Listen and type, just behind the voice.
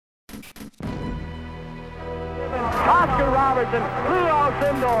Oscar Robertson, Lou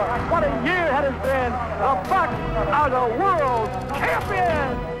Alcindor. What a year that has been. The Bucks are the world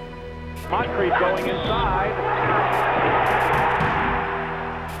champions. Moncrief going inside.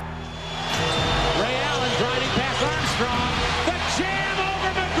 Ray Allen driving past Armstrong. The jam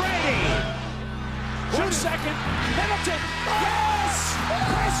over McGrady. 2 seconds. Middleton. Yes!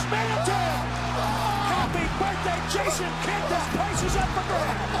 Chris Middleton! Happy birthday, Jason Kidd. This place is up for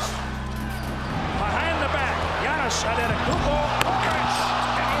grabs. Behind the back. Giannis Antetokounmpo. Chris.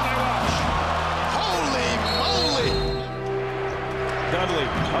 And on they watch. Holy moly! Dudley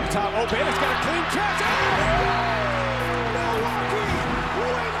up top, open. It's got a clean catch. Milwaukee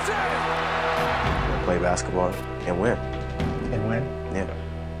wins it. Play basketball and win. And win? Yeah.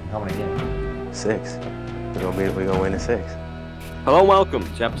 How many games? 6. We're gonna win in 6. Hello and welcome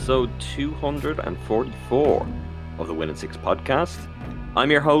to episode 244 of the Win in 6 podcast.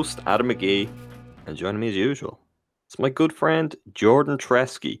 I'm your host, Adam McGee, and joining me as usual, it's my good friend, Jordan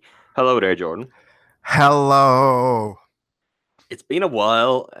Treske. Hello there, Jordan. Hello. It's been a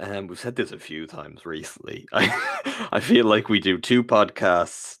while, and we've said this a few times recently. I feel like we do 2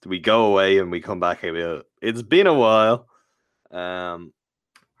 podcasts, we go away and we come back. It's been a while.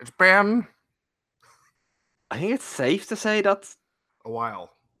 It's been I think it's safe to say that's a while.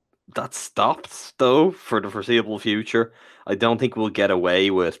 That stopped, though, for the foreseeable future. I don't think we'll get away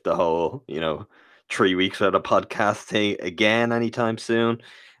with the whole, 3 weeks out of podcast thing again anytime soon.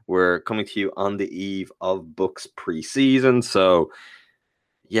 We're coming to you on the eve of Bucks preseason. So,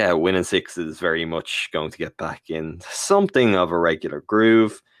 yeah, Win in 6 is very much going to get back in something of a regular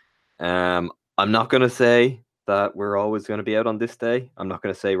groove. I'm not going to say that we're always going to be out on this day. I'm not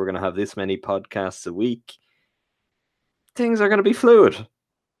going to say we're going to have this many podcasts a week. Things are going to be fluid.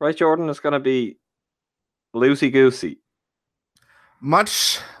 Right, Jordan? It's going to be loosey-goosey.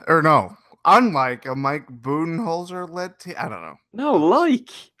 Unlike a Mike Budenholzer-led team. I don't know. No,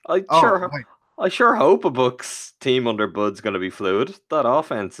 I sure hope a Bucks team under Bud's going to be fluid. That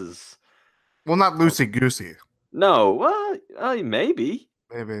offense is... Well, not loosey-goosey. No, well, maybe.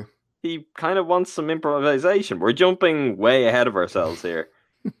 Maybe. He kind of wants some improvisation. We're jumping way ahead of ourselves here.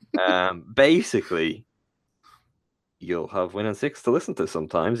 Basically, you'll have Win in 6 to listen to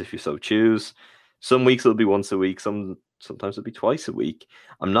sometimes if you so choose. Some weeks it'll be once a week. Sometimes it'll be twice a week.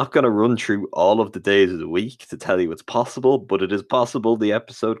 I'm not going to run through all of the days of the week to tell you it's possible, but it is possible the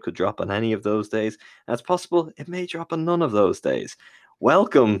episode could drop on any of those days. And it's possible it may drop on none of those days.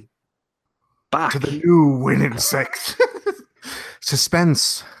 Welcome back to the new Win in 6.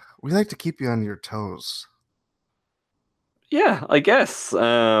 Suspense. We like to keep you on your toes. Yeah, I guess.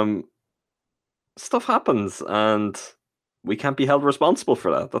 Stuff happens and we can't be held responsible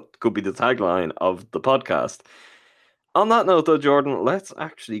for that. That could be the tagline of the podcast. On that note, though, Jordan, let's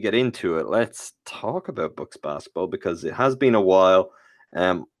actually get into it. Let's talk about Bucks basketball because it has been a while.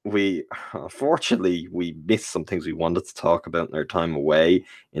 Unfortunately, we missed some things we wanted to talk about in our time away.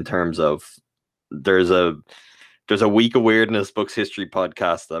 In terms of there's a Week of Weirdness Bucks history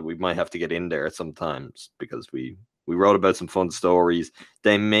podcast that we might have to get in there sometimes because we wrote about some fun stories.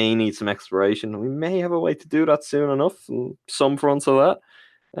 They may need some exploration. We may have a way to do that soon enough. Some fronts of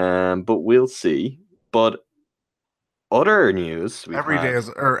that, but we'll see. But other news. Every day is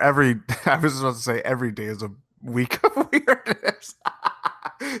a week of weirdness.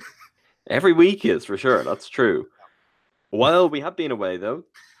 Every week is, for sure. That's true. While we have been away, though,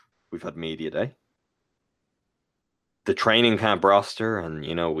 we've had Media Day. The training camp roster, and,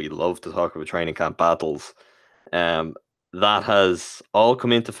 we love to talk about training camp battles. That has all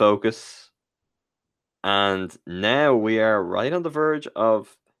come into focus. And now we are right on the verge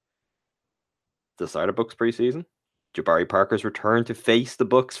of the start of Bucks preseason. Jabari Parker's return to face the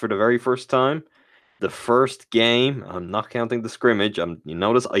Bucks for the very first time. The first game, I'm not counting the scrimmage. You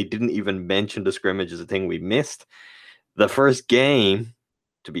notice I didn't even mention the scrimmage as a thing we missed. The first game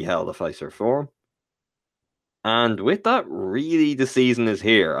to be held at Fiserv Forum. And with that, really, the season is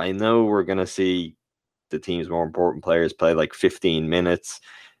here. I know we're going to see the team's more important players play like 15 minutes.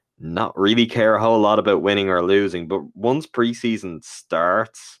 Not really care a whole lot about winning or losing. But once preseason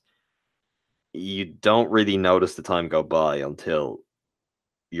starts, you don't really notice the time go by until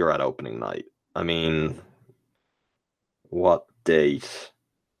you're at opening night. I mean, what date?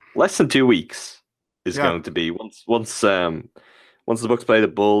 Less than 2 weeks is going to be. Once the Bucks play the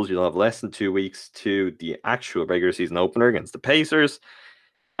Bulls, you'll have less than 2 weeks to the actual regular season opener against the Pacers.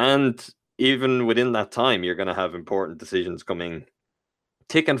 And even within that time, you're going to have important decisions coming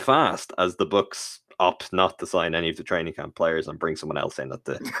thick and fast as the Bucks opt not to sign any of the training camp players and bring someone else in at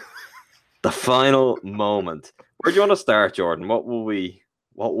the final moment. Where do you want to start, Jordan? What will we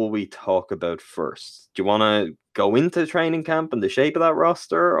what will we talk about first? Do you want to go into training camp and the shape of that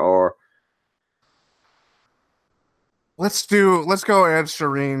roster, or Let's go Ed Ed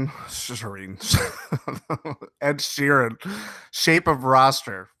Sheeran. Shape of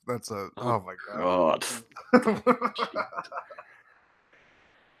roster. That's oh my god.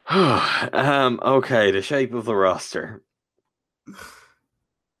 Okay, the shape of the roster.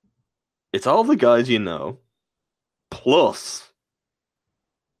 It's all the guys you know, plus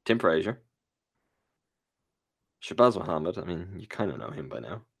Tim Frazier, Shabazz Muhammad. I mean, you kind of know him by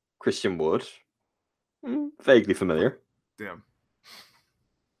now. Christian Wood, vaguely familiar. Damn.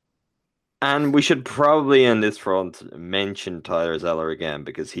 And we should probably, in this front, mention Tyler Zeller again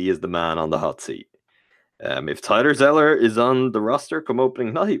because he is the man on the hot seat. If Tyler Zeller is on the roster come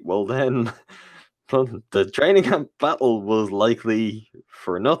opening night, well then the training camp battle was likely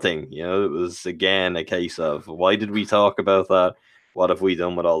for nothing. You know, it was again a case of why did we talk about that? What have we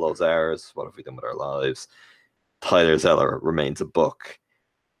done with all those hours? What have we done with our lives? Tyler Zeller remains a book.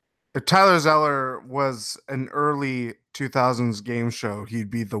 If Tyler Zeller was an early 2000s game show,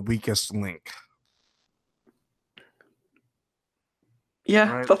 he'd be the weakest link. Yeah,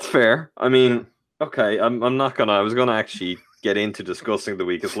 right? That's fair. I mean, okay, I'm not gonna. I was gonna actually get into discussing the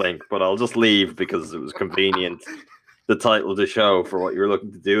weakest link, but I'll just leave because it was convenient. The title of the show for what you're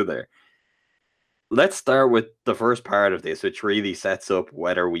looking to do there. Let's start with the first part of this, which really sets up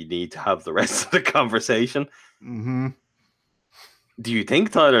whether we need to have the rest of the conversation. Mm-hmm. Do you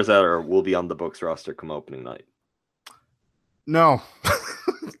think Tyler Zeller will be on the Bucks roster come opening night? No,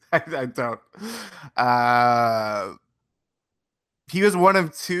 I don't. He was one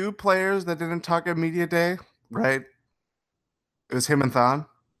of two players that didn't talk at media day, right? It was him and Thon.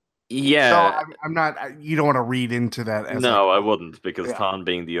 Yeah. So I'm not. You don't want to read into that. As no, I wouldn't, because Thon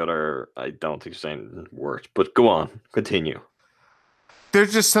being the other, I don't think saying worked. But go on, continue.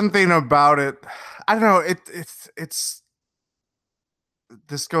 There's just something about it. I don't know. It's.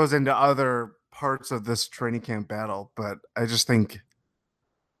 This goes into other parts of this training camp battle, but I just think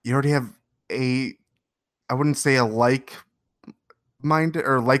you already have I wouldn't say a like minded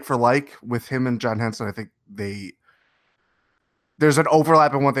or like for like with him and John Henson. I think there's an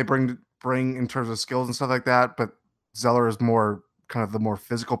overlap in what they bring in terms of skills and stuff like that, but Zeller is more kind of the more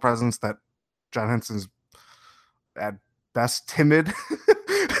physical presence that John Henson's at best timid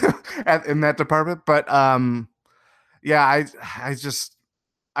in that department. But yeah,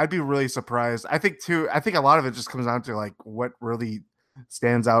 I'd be really surprised. I think a lot of it just comes down to like what really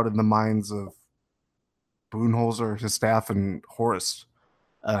stands out in the minds of Budenholzer, his staff, and Horace.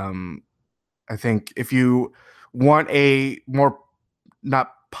 I think if you want a more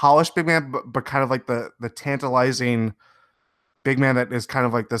not polished big man, but kind of like the tantalizing big man that is kind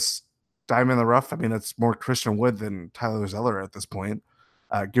of like this diamond in the rough. I mean, it's more Christian Wood than Tyler Zeller at this point,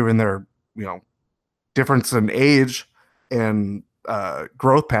 given their difference in age and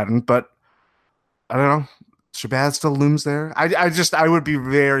growth pattern. But I don't know. Shabazz still looms there. I would be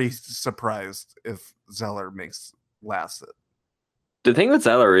very surprised if Zeller makes last it. The thing with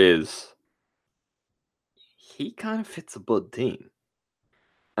Zeller is he kind of fits a Bud team.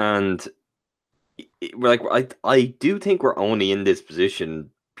 And I do think we're only in this position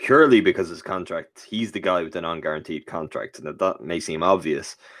purely because of his contract. He's the guy with the non-guaranteed contract, and that may seem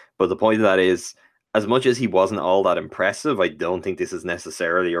obvious. But the point of that is, as much as he wasn't all that impressive, I don't think this is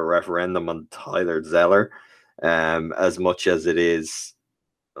necessarily a referendum on Tyler Zeller. As much as it is,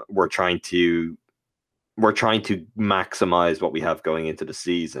 we're trying to maximize what we have going into the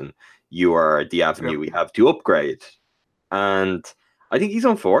season. You are the avenue we have to upgrade, and I think he's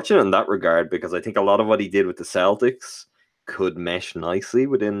unfortunate in that regard because I think a lot of what he did with the Celtics could mesh nicely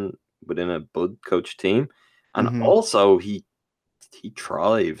within a Bud coach team, and also he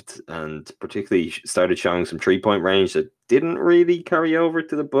thrived and particularly started showing some 3-point range that didn't really carry over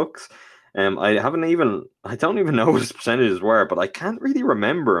to the Bucks. I don't even know what his percentages were, but I can't really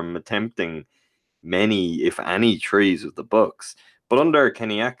remember him attempting many, if any, threes with the Bucks. But under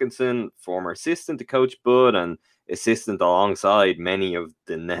Kenny Atkinson, former assistant to Coach Bud and assistant alongside many of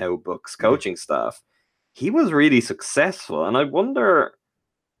the now Bucks coaching staff, he was really successful. And I wonder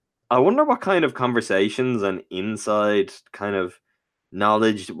what kind of conversations and inside kind of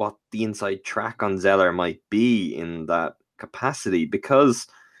knowledge, what the inside track on Zeller might be in that capacity, because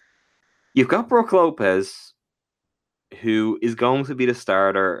you've got Brook Lopez, who is going to be the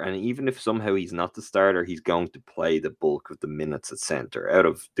starter, and even if somehow he's not the starter, he's going to play the bulk of the minutes at center out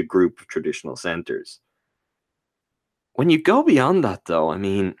of the group of traditional centers. When you go beyond that, though, I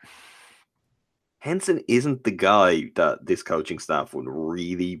mean, Henson isn't the guy that this coaching staff would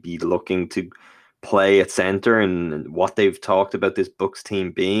really be looking to play at center and what they've talked about this Bucks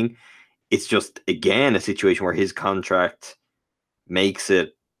team being, it's just, again, a situation where his contract makes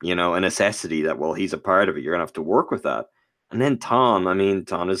it, a necessity that, well, he's a part of it. You're going to have to work with that. And then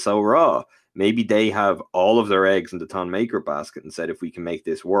Ton is so raw. Maybe they have all of their eggs in the Ton Maker basket and said, if we can make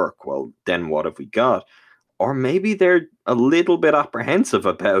this work, well, then what have we got? Or maybe they're a little bit apprehensive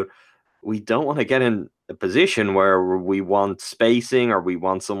about, we don't want to get in a position where we want spacing or we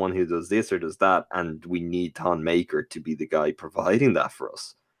want someone who does this or does that, and we need Ton Maker to be the guy providing that for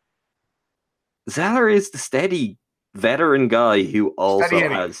us. Zeller is the steady veteran guy who also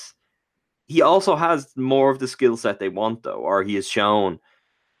has more of the skill set they want, though, or he has shown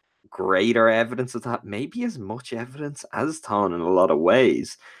greater evidence of that, maybe as much evidence as Ton in a lot of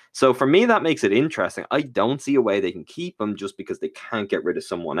ways. So for me, that makes it interesting. I don't see a way they can keep him just because they can't get rid of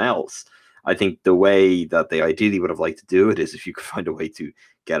someone else. I think the way that they ideally would have liked to do it is if you could find a way to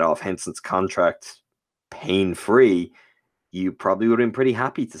get off Henson's contract pain-free, you probably would have been pretty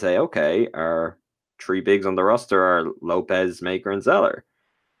happy to say, okay, our 3 bigs on the roster are Lopez, Maker, and Zeller.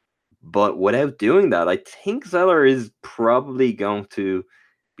 But without doing that, I think Zeller is probably going to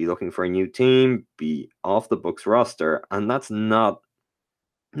be looking for a new team, be off the Bucks roster, and that's not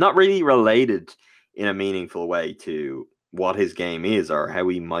really related in a meaningful way to what his game is or how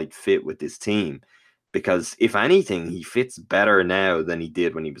he might fit with this team. Because if anything, he fits better now than he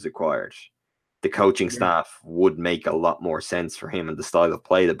did when he was acquired. The coaching staff would make a lot more sense for him and the style of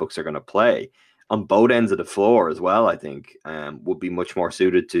play the Bucks are going to play. On both ends of the floor as well, I think, would be much more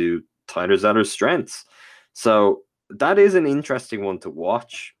suited to Tyler Zeller's strengths. So that is an interesting one to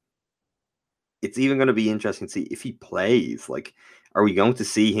watch. It's even going to be interesting to see if he plays. Like, are we going to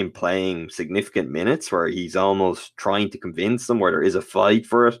see him playing significant minutes where he's almost trying to convince them where there is a fight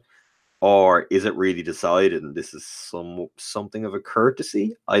for it? Or is it really decided and this is something of a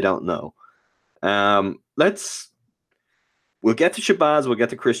courtesy? I don't know. We'll get to Shabazz, we'll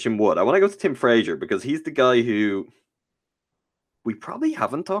get to Christian Wood. I want to go to Tim Frazier because he's the guy who we probably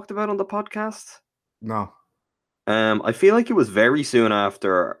haven't talked about on the podcast. No. I feel like it was very soon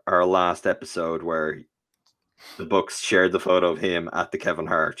after our last episode where the Bucks shared the photo of him at the Kevin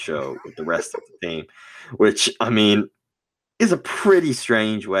Hart show with the rest of the team, which, I mean, is a pretty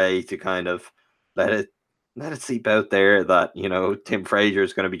strange way to kind of let it seep out there that, Tim Frazier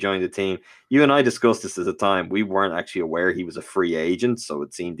is going to be joining the team. You and I discussed this at the time. We weren't actually aware he was a free agent, so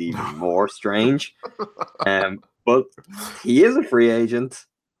it seemed even more strange. But he is a free agent.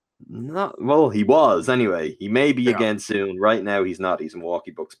 He was anyway. He may be again soon. Right now, he's not. He's a Milwaukee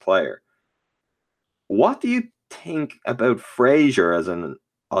Bucks player. What do you think about Frazier as an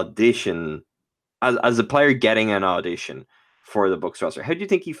audition, as a player getting an audition for the Bucks roster? How do you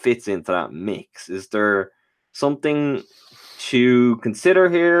think he fits into that mix? Is there something to consider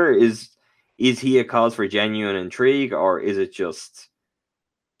here? Is he a cause for genuine intrigue, or is it just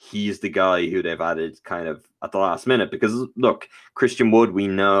he's the guy who they've added kind of at the last minute? Because look, Christian Wood, we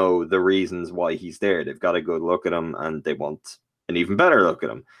know the reasons why he's there. They've got a good look at him and they want an even better look at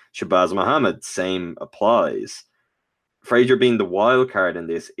him. Shabazz Muhammad, same applies. Frazier being the wild card in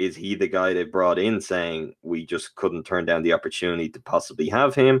this, is he the guy they brought in saying we just couldn't turn down the opportunity to possibly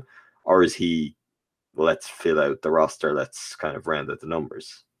have him? Or is he, let's fill out the roster, let's kind of round out the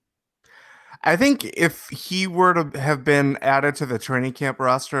numbers? I think if he were to have been added to the training camp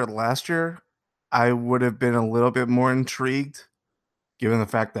roster last year, I would have been a little bit more intrigued, given the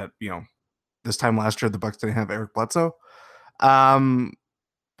fact that, this time last year, the Bucks didn't have Eric Bledsoe.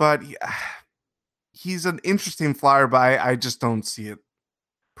 But he's an interesting flyer, but I just don't see it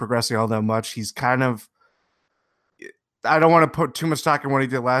progressing all that much. He's kind of, I don't want to put too much stock in what he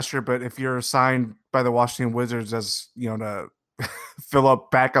did last year, but if you're signed by the Washington Wizards as, to fill up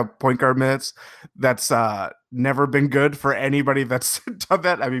backup point guard minutes, that's never been good for anybody that's done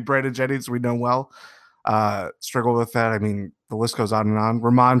that. I mean, Brandon Jennings, we know well, struggled with that. I mean, the list goes on and on.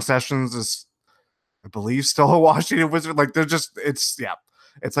 Ramon Sessions is, I believe, still a Washington Wizard. Like, they're just, it's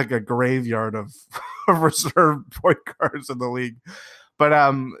like a graveyard of reserve point guards in the league.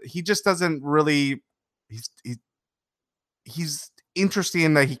 But he just doesn't really, he's interesting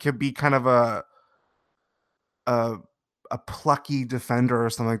in that he could be kind of a plucky defender or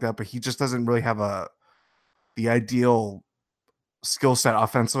something like that, but he just doesn't really have the ideal skill set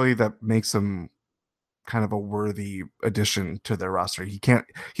offensively that makes him kind of a worthy addition to their roster.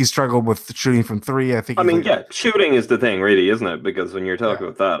 He struggled with shooting from 3. I think. Shooting is the thing, really, isn't it? Because when you're talking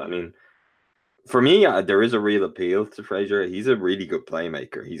about that, I mean, for me, there is a real appeal to Frazier. He's a really good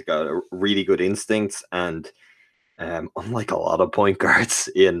playmaker. He's got a really good instincts, and unlike a lot of point guards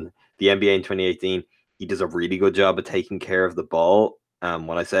in the NBA in 2018, he does a really good job of taking care of the ball.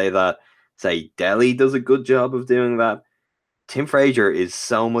 When I say that, say Delhi does a good job of doing that. Tim Frazier is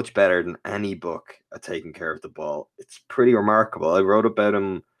so much better than any book at taking care of the ball. It's pretty remarkable. I wrote about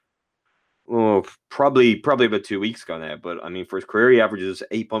him probably about 2 weeks ago now. But I mean, for his career, he averages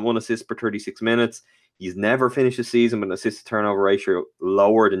 8.1 assists per 36 minutes. He's never finished a season with an assist to turnover ratio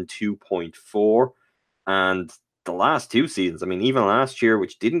lower than 2.4. And the last 2 seasons, I mean, even last year,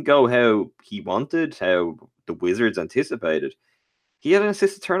 which didn't go how he wanted, how the Wizards anticipated, he had an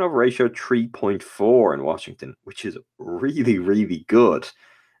assist to turnover ratio 3.4 in Washington, which is really, really good.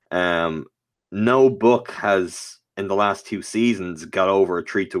 No book has in the last 2 seasons got over a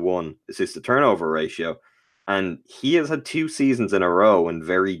 3-to-1 assist to turnover ratio. And he has had 2 seasons in a row in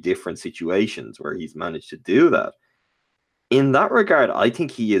very different situations where he's managed to do that. In that regard, I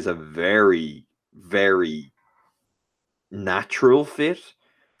think he is a very, very natural fit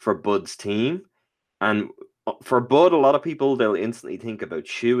for Bud's team. And for Bud, a lot of people, they'll instantly think about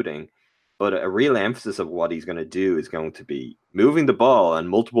shooting. But a real emphasis of what he's going to do is going to be moving the ball and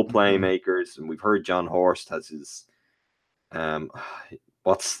multiple playmakers. And we've heard John Horst has his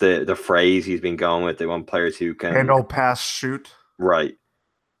what's the phrase he's been going with? They want players who can handle, pass, shoot. Right.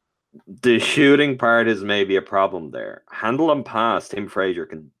 The shooting part is maybe a problem there. Handle and pass, Tim Frazier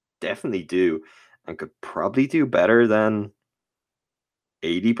can definitely do, and could probably do better than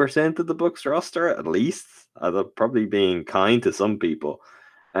 80% of the Bucks roster, at least. Probably being kind to some people.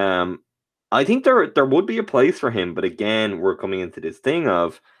 I think there would be a place for him, but again, we're coming into this thing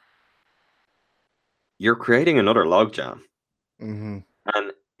of you're creating another logjam. And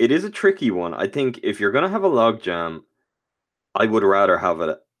it is a tricky one. I think if you're going to have a logjam, I would rather have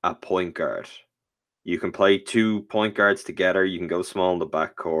it at point guard. You can play 2 point guards together. You can go small in the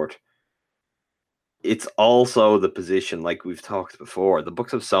backcourt. It's also the position, like we've talked before. The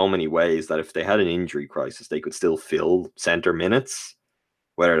Bucks have so many ways that if they had an injury crisis, they could still fill center minutes.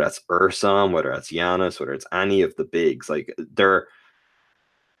 Whether that's Ersan, whether that's Giannis, whether it's any of the bigs, like their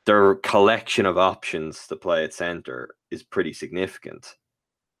collection of options to play at center is pretty significant.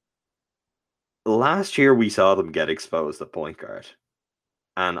 Last year, we saw them get exposed at point guard.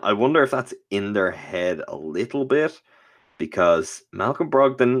 And I wonder if that's in their head a little bit, because Malcolm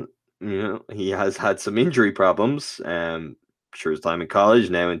Brogdon, he has had some injury problems. Sure, his time in college,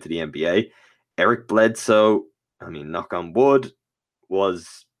 now into the NBA. Eric Bledsoe, I mean, knock on wood,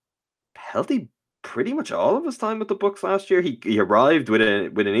 was healthy pretty much all of his time with the Bucks last year. He arrived with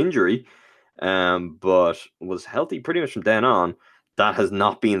an injury, but was healthy pretty much from then on. That has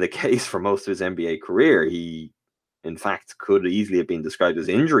not been the case for most of his NBA career. He, in fact, could easily have been described as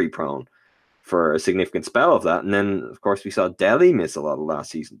injury prone for a significant spell of that. And then, of course, we saw Delhi miss a lot of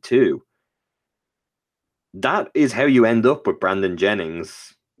last season too. That is how you end up with Brandon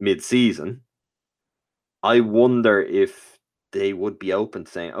Jennings mid-season. I wonder if they would be open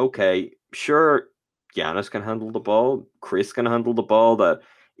to saying, okay, sure, Giannis can handle the ball, Chris can handle the ball, that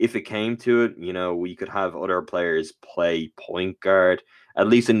if it came to it, we could have other players play point guard, at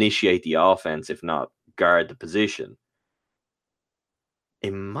least initiate the offense, if not guard the position.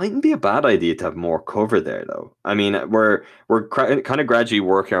 It mightn't be a bad idea to have more cover there, though. I mean, we're kind of gradually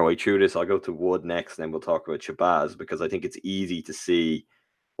working our way through this. I'll go to Wood next, and then we'll talk about Shabazz, because I think it's easy to see,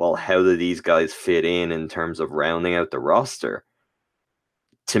 well, how do these guys fit in terms of rounding out the roster?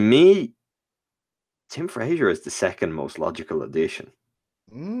 To me, Tim Frazier is the second most logical addition.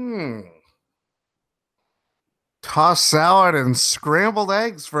 Tossed salad and scrambled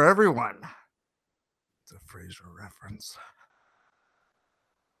eggs for everyone. It's a Frazier reference.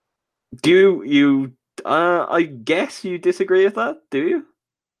 Do you I guess you disagree with that, do you?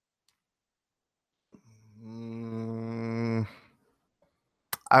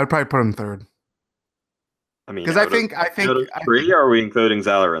 I would probably put him third. I mean, because I think three, or are we including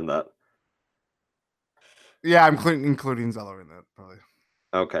Zeller in that? Yeah, I'm including Zeller in that, probably.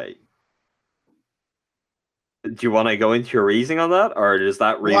 Okay. Do you want to go into your reasoning on that, or does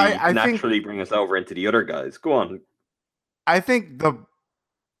that really naturally bring us over into the other guys? Go on. I think on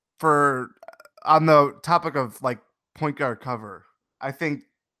the topic of like point guard cover, I think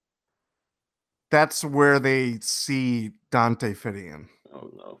that's where they see Dante fitting in. Oh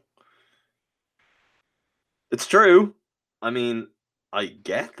no. It's true. I mean, I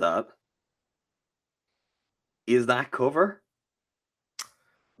get that. Is that cover?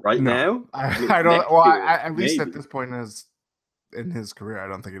 Now? I don't. Well, at least at this point in his career, I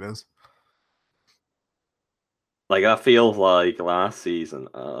don't think it is. Like, I feel like last season,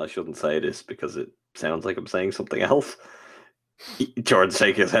 I shouldn't say this because it sounds like I'm saying something else. Jordan's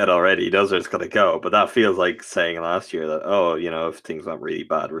shaking his head already. He knows where it's going to go. But that feels like saying last year that, if things went really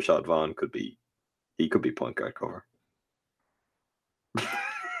bad, Rashad Vaughn could be point guard cover.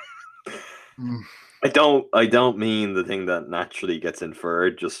 I don't mean the thing that naturally gets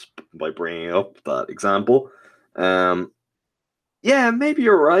inferred just by bringing up that example. Yeah, maybe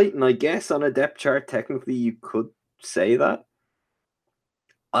you're right, and I guess on a depth chart, technically you could say that.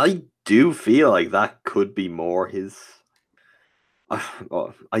 I do feel like that could be more his.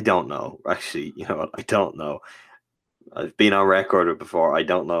 Well, I don't know. Actually, you know what? I don't know. I've been on record before. I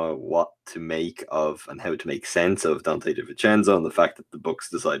don't know what to make of and how to make sense of Dante DiVincenzo and the fact that the Bucks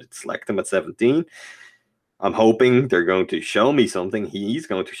decided to select him at 17. I'm hoping they're going to show me something. He's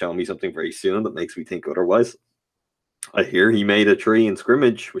going to show me something very soon that makes me think otherwise. I hear he made a tree in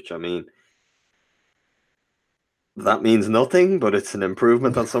scrimmage, which I mean, that means nothing, but it's an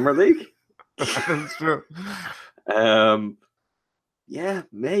improvement on Summer League. That's true. Yeah,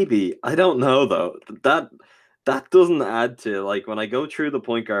 maybe. I don't know though. That doesn't add to, like, when I go through the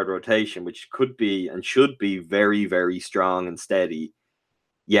point guard rotation, which could be and should be very, very strong and steady.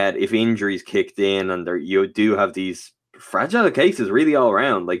 Yet if injuries kicked in and you do have these fragile cases really all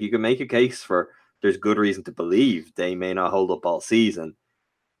around, like you can make a case for there's good reason to believe they may not hold up all season.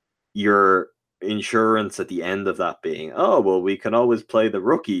 Your insurance at the end of that being, oh, well, we can always play the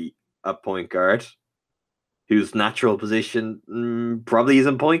rookie at point guard, whose natural position probably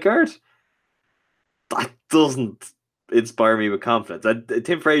isn't point guard. That doesn't inspire me with confidence.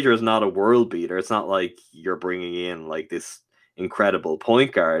 Tim Frazier is not a world beater. It's not like you're bringing in like this incredible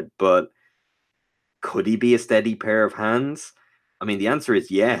point guard, but could he be a steady pair of hands? I mean, the answer is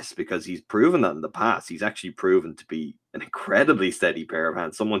yes, because he's proven that in the past. He's actually proven to be an incredibly steady pair of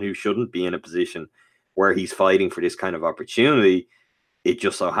hands, someone who shouldn't be in a position where he's fighting for this kind of opportunity. It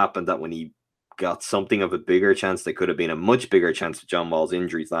just so happened that when he got something of a bigger chance, that could have been a much bigger chance with John Wall's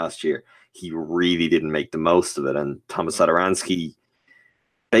injuries last year, he really didn't make the most of it. And Thomas Satoransky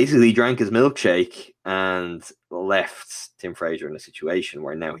basically drank his milkshake and left Tim Frazier in a situation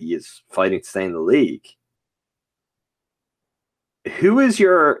where now he is fighting to stay in the league. Who is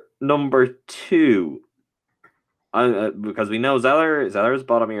your number two? Because we know Zeller's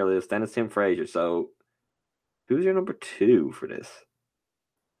bottom of your list, then it's Tim Frazier. So who's your number two for this?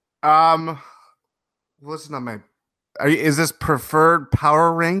 Listen to is this preferred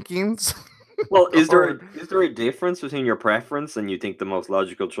power rankings? Well, is there a difference between your preference and you think the most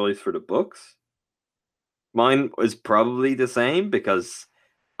logical choice for the Bucks? Mine is probably the same because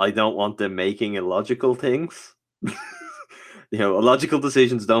I don't want them making illogical things. Illogical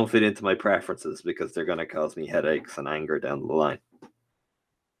decisions don't fit into my preferences because they're going to cause me headaches and anger down the line.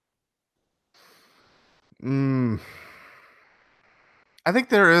 I think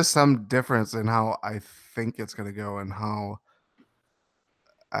there is some difference in how I think it's going to go and how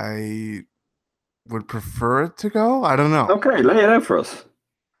I would prefer it to go. I don't know. Okay, lay it out for us.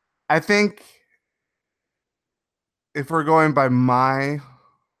 I think if we're going by my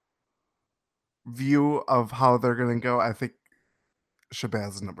view of how they're going to go, I think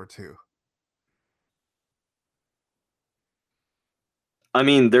Shabazz is number two. I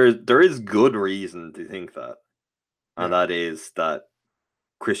mean, there is good reason to think that. And that is that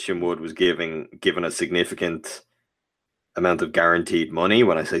Christian Wood was given a significant amount of guaranteed money.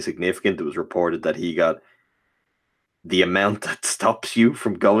 When I say significant, it was reported that he got the amount that stops you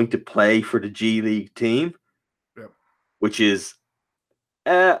from going to play for the G League team, which is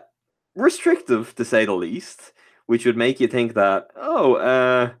restrictive to say the least, which would make you think that,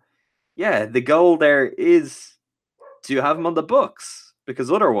 the goal there is to have him on the books,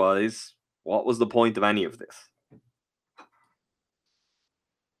 because otherwise, what was the point of any of this?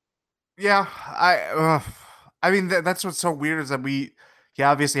 Yeah, I mean that's what's so weird is that he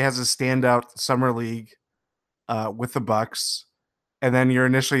obviously has a standout summer league with the Bucks, and then you're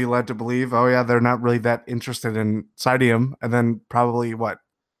initially led to believe, oh yeah, they're not really that interested in signing him, and then probably a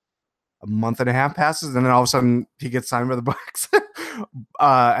month and a half passes, and then all of a sudden he gets signed by the Bucks,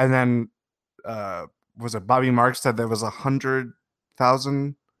 and then was it Bobby Marks said there was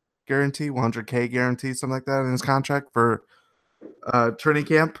 100,000 guarantee, 100K guarantee, something like that in his contract for training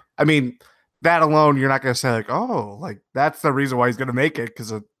camp. I mean, that alone, you're not going to say like, oh, like that's the reason why he's going to make it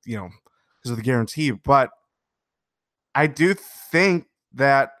because of the guarantee. But I do think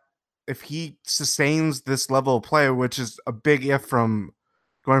that if he sustains this level of play, which is a big if from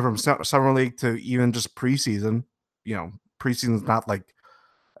going from summer league to even just preseason, preseason is not like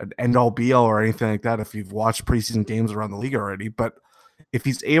an end all be all or anything like that if you've watched preseason games around the league already. But if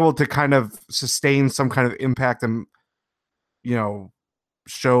he's able to kind of sustain some kind of impact and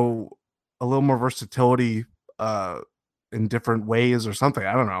show a little more versatility in different ways or something,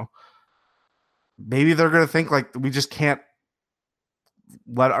 I don't know. Maybe they're going to think like we just can't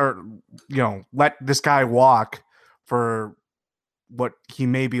let this guy walk for what he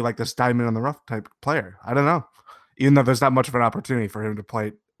may be like this diamond in the rough type player. I don't know. Even though there's not much of an opportunity for him to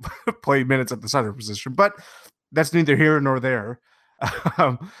play minutes at the center position, but that's neither here nor there.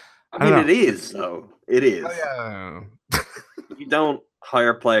 I mean, it is, though. It is. Oh, yeah. You don't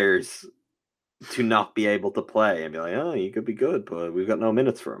hire players to not be able to play and be like, oh, he could be good, but we've got no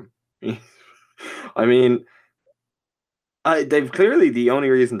minutes for him. I mean, they've clearly, the only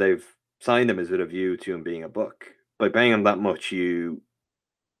reason they've signed him is with a view to him being a Buck. By paying him that much, you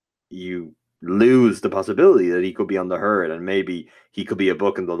lose the possibility that he could be on the herd, and maybe he could be a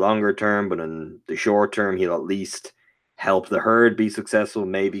Buck in the longer term, but in the short term, he'll at least help the herd be successful,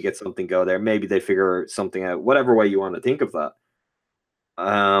 maybe get something go there, maybe they figure something out, whatever way you want to think of that.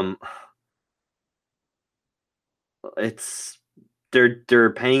 It's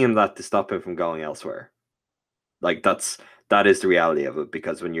they're paying him that to stop him from going elsewhere. Like that is the reality of it,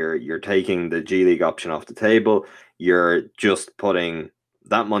 because when you're taking the G League option off the table, you're just putting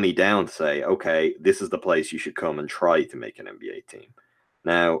that money down to say, okay, this is the place you should come and try to make an NBA team.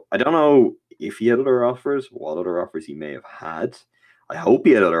 Now, I don't know if he had other offers, what other offers he may have had. I hope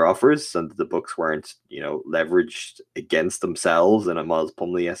he had other offers and the Bucks weren't, leveraged against themselves in a Miles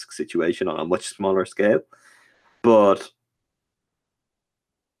Plumlee-esque situation on a much smaller scale. But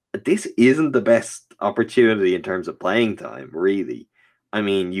this isn't the best opportunity in terms of playing time, really. I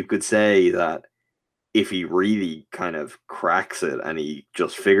mean, you could say that if he really kind of cracks it and he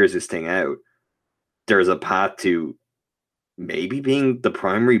just figures this thing out, there's a path to maybe being the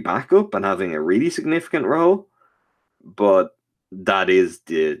primary backup and having a really significant role. But that is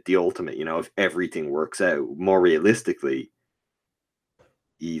the ultimate, if everything works out. More realistically,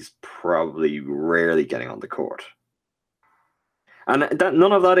 he's probably rarely getting on the court. And that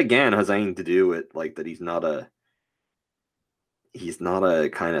none of that, again, has anything to do with like that he's not a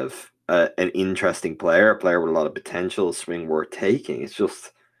kind of an interesting player, a player with a lot of potential, a swing worth taking. It's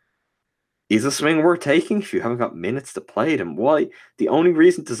just, is a swing worth taking if you haven't got minutes to play them? Why? The only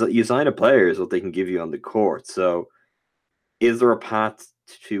reason you sign a player is what they can give you on the court. So is there a path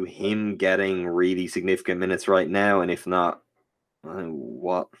to him getting really significant minutes right now? And if not,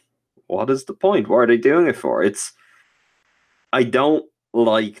 what is the point? What are they doing it for? I don't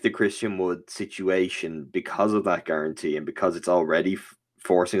like the Christian Wood situation because of that guarantee and because it's already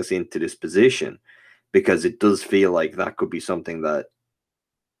forcing us into this position, because it does feel like that could be something that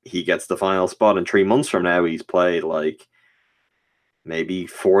he gets the final spot and 3 months from now he's played like maybe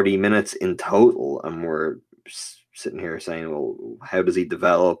 40 minutes in total, and we're sitting here saying, well, how does he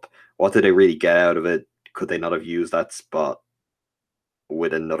develop? What did they really get out of it? Could they not have used that spot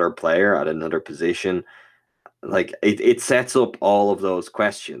with another player at another position? Like it sets up all of those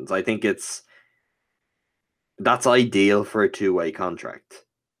questions. I think that's ideal for a two-way contract.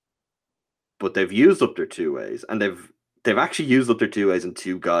 But they've used up their two ways, and they've actually used up their two ways in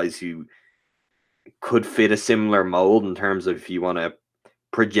two guys who could fit a similar mold in terms of if you want to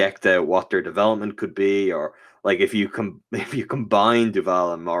project out what their development could be, or like if you combine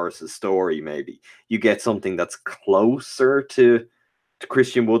Duval and Morris's story, maybe you get something that's closer to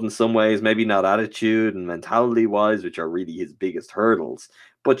Christian Wood in some ways, maybe not attitude and mentality wise, which are really his biggest hurdles,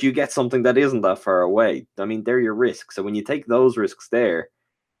 but you get something that isn't that far away. I mean, they're your risks. So when you take those risks there,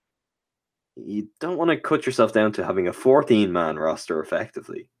 you don't want to cut yourself down to having a 14-man roster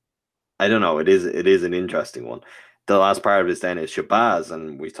effectively. I don't know. It is an interesting one. The last part of this then is Shabazz,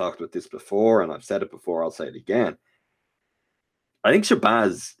 and we've talked about this before, and I've said it before, I'll say it again. I think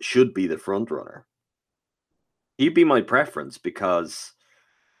Shabazz should be the front runner. He'd be my preference because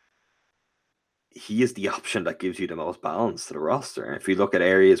he is the option that gives you the most balance to the roster. And if you look at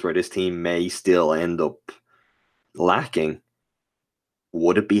areas where this team may still end up lacking,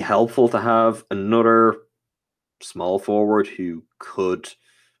 would it be helpful to have another small forward who could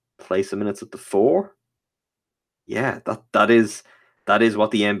play some minutes at the 4? Yeah, that is what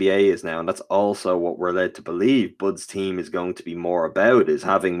the NBA is now, and that's also what we're led to believe Bud's team is going to be more about, is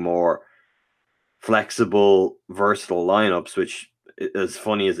having more flexible, versatile lineups, which, as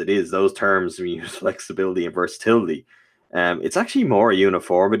funny as it is, those terms, we use flexibility and versatility. It's actually more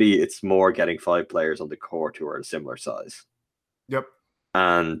uniformity. It's more getting 5 players on the court who are a similar size. Yep.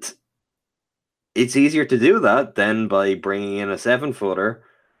 And it's easier to do that than by bringing in a 7-footer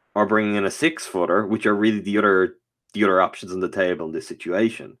or bringing in a 6-footer, which are really the other options on the table in this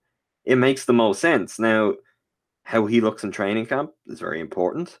situation. It makes the most sense. Now, how he looks in training camp is very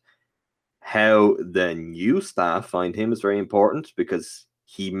important. How the new staff find him is very important, because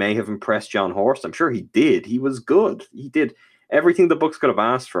he may have impressed John Horst. I'm sure he did. He was good. He did everything the Bucks could have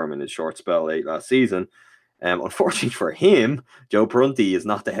asked for him in his short spell late last season. Unfortunately for him, Joe Prunty is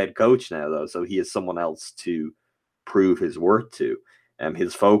not the head coach now, though, so he has someone else to prove his worth to.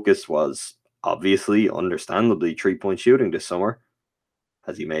 His focus was obviously, understandably, 3-point shooting this summer.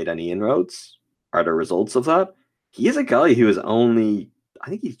 Has he made any inroads? Are there results of that? He is a guy who is only, I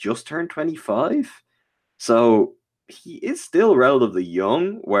think he's just turned 25. So he is still relatively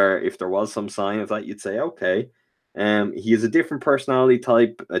young, where if there was some sign of that, you'd say, okay. He is a different personality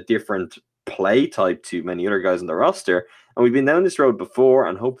type, a different play type to many other guys on the roster. And we've been down this road before,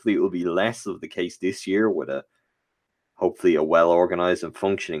 and hopefully it will be less of the case this year with hopefully a well-organized and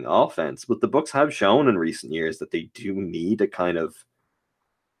functioning offense. But the Bucks have shown in recent years that they do need a kind of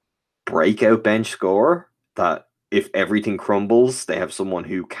breakout bench scorer, that if everything crumbles, they have someone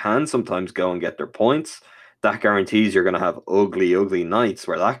who can sometimes go and get their points. That guarantees you're going to have ugly, ugly nights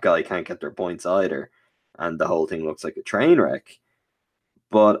where that guy can't get their points either, and the whole thing looks like a train wreck.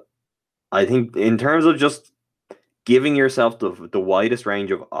 But I think in terms of just giving yourself the widest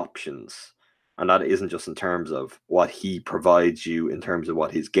range of options, and that isn't just in terms of what he provides you in terms of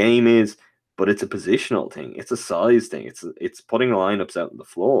what his game is, but it's a positional thing. It's a size thing. It's putting the lineups out on the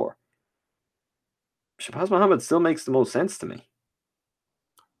floor. Shabazz Muhammad still makes the most sense to me.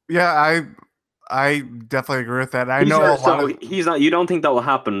 Yeah, I definitely agree with that. I know he's not. You don't think that will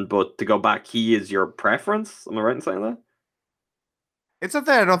happen, but to go back, he is your preference. Am I right in saying that? It's not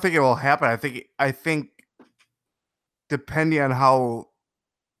that I don't think it will happen. I think depending on how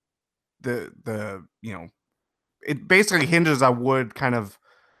the it basically hinges on Wood kind of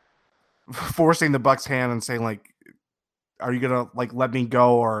forcing the Bucks' hand and saying, like, are you gonna like let me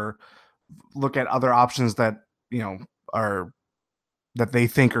go or look at other options that are that they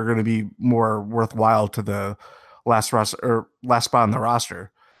think are going to be more worthwhile to the last spot on the roster.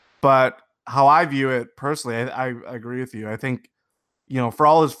 But how I view it personally, I agree with you. I think, for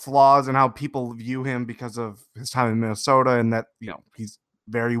all his flaws and how people view him because of his time in Minnesota and that, he's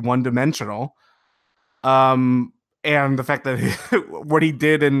very one-dimensional. And the fact that what he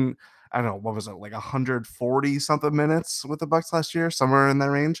did in, I don't know, what was it, like 140 something minutes with the Bucks last year, somewhere in that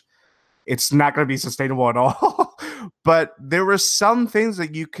range. It's not going to be sustainable at all. But there were some things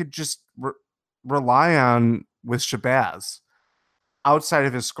that you could just rely on with Shabazz outside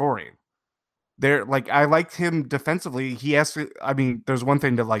of his scoring. I liked him defensively. He has to, there's one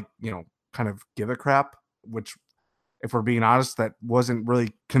thing to kind of give a crap, which, if we're being honest, that wasn't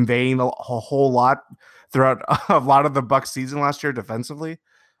really conveying a whole lot throughout a lot of the Bucks season last year defensively.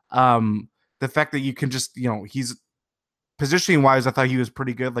 The fact that you can just, he's positioning wise, I thought he was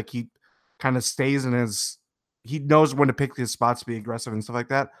pretty good. Like, he kind of stays in he knows when to pick his spots to be aggressive and stuff like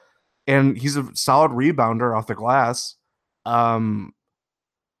that. And he's a solid rebounder off the glass. And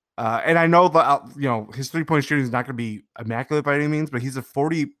I know that, his 3-point shooting is not going to be immaculate by any means, but he's a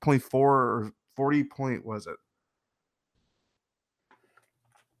 40.4 or 40 point, was it?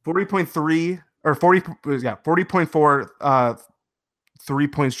 40.3 or 40.4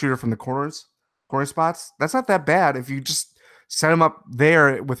 3-point shooter from the corner spots. That's not that bad if you just set him up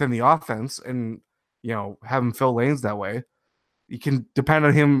there within the offense and, have him fill lanes that way. You can depend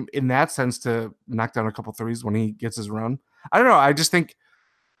on him in that sense to knock down a couple threes when he gets his run. I don't know. I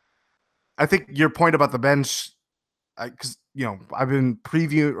think your point about the bench, because, I've been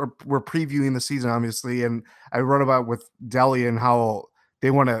we're previewing the season, obviously, and I wrote about with Delhi and how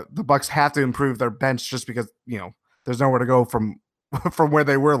the Bucks have to improve their bench just because, there's nowhere to go from where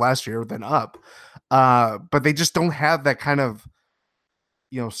they were last year than up. But they just don't have that kind of,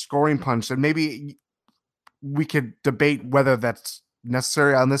 scoring punch. And maybe we could debate whether that's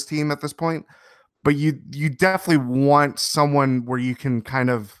necessary on this team at this point, but you definitely want someone where you can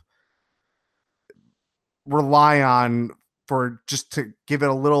kind of rely on for just to give it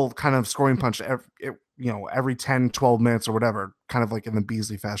a little kind of scoring punch every 10, 12 minutes or whatever, kind of like in the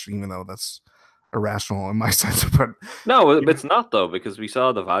Beasley fashion, even though that's irrational in my sense. But no, it's not, though, because we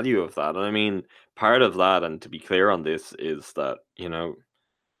saw the value of that. And part of that, and to be clear on this, is that,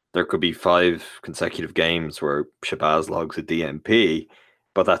 there could be 5 consecutive games where Shabazz logs a DMP,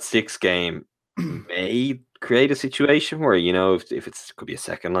 but that 6th game may create a situation where, if it's could be a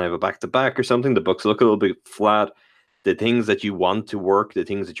second line of a back-to-back or something, the Bucks look a little bit flat. The things that you want to work, the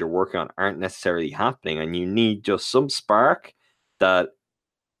things that you're working on aren't necessarily happening, and you need just some spark that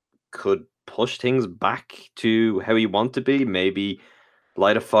could push things back to how you want to be, maybe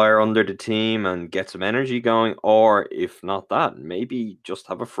light a fire under the team and get some energy going, or if not that, maybe just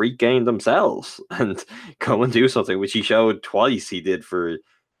have a freak game themselves and go and do something, which he showed twice he did for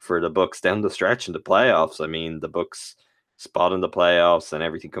the Bucks down the stretch in the playoffs. The Bucks spot in the playoffs and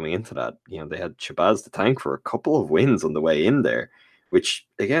everything coming into that, they had Shabazz the Tank for a couple of wins on the way in there, which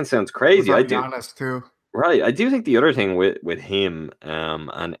again sounds crazy. I do, honest too. Right. I do think the other thing with him,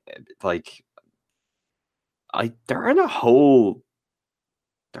 and like, there aren't a whole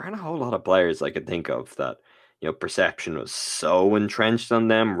lot of players I could think of that, perception was so entrenched on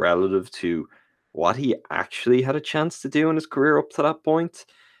them relative to what he actually had a chance to do in his career up to that point,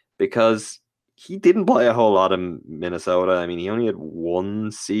 because he didn't play a whole lot in Minnesota. I mean, he only had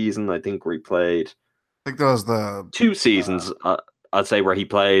one season, I think, where he played I think that was the 2 seasons, I'd say, where he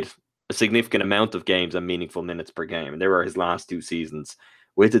played a significant amount of games and meaningful minutes per game. And they were his last 2 seasons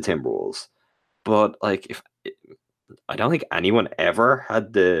with the Timberwolves. But if I don't think anyone ever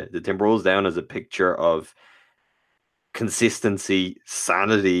had the Timberwolves down as a picture of consistency,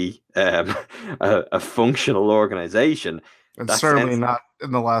 sanity, a functional organization. and That certainly sense, not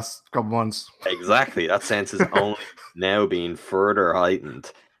in the last couple months. exactly, that sense is only now being further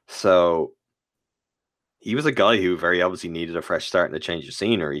heightened. So he was a guy who very obviously needed a fresh start and a change of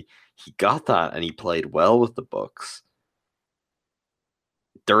scenery. He got that, and he played well with the Bucks.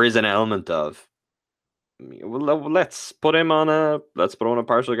 There is an element of, well, let's put him on a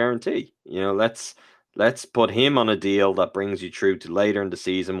partial guarantee. Let's put him on a deal that brings you through to later in the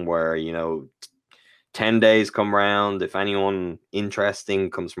season, where 10 days come around. If anyone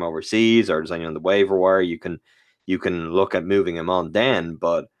interesting comes from overseas, or there's anyone on the waiver wire, you can look at moving him on then.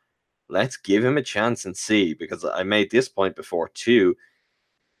 But let's give him a chance and see, because I made this point before too.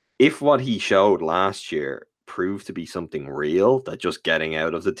 If what he showed last year proved to be something real, that just getting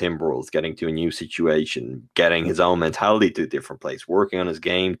out of the Timberwolves, getting to a new situation, getting his own mentality to a different place, working on his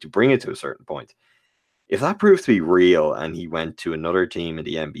game to bring it to a certain point, if that proved to be real and he went to another team in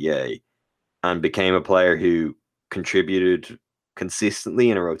the NBA and became a player who contributed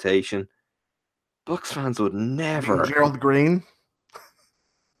consistently in a rotation, Bucks fans would never. Gerald Green.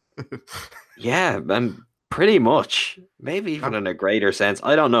 Yeah, pretty much. Maybe even in a greater sense.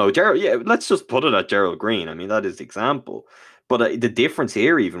 I don't know. Gerald, yeah, let's just put it at Gerald Green. I mean, that is the example. But the difference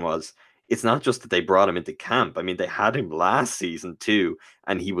here even was, it's not just that they brought him into camp. I mean, they had him last season too,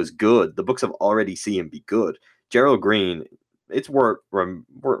 and he was good. The Bucks have already seen him be good. Gerald Green, it's worth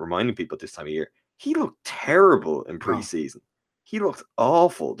reminding people this time of year, he looked terrible in preseason. He looked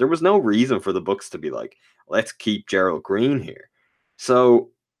awful. There was no reason for the Bucks to be like, let's keep Gerald Green here. So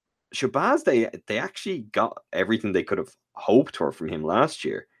Shabazz, they actually got everything they could have hoped for from him last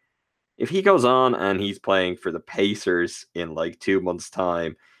year. If he goes on and he's playing for the Pacers in 2 months'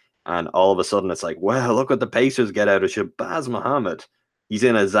 time, and all of a sudden it's like, well, look what the Pacers get out of Shabazz Muhammad. He's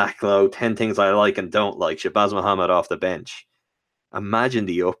in a Zach Lowe, 10 things I like and don't like, Shabazz Muhammad off the bench. Imagine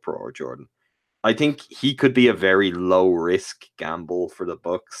the uproar, Jordan. I think he could be a very low-risk gamble for the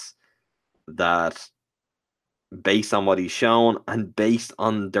Bucks, that based on what he's shown and based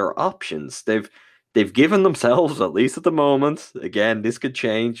on their options, they've given themselves, at least at the moment, again, this could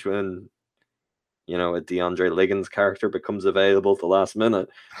change when a DeAndre Liggins character becomes available at the last minute,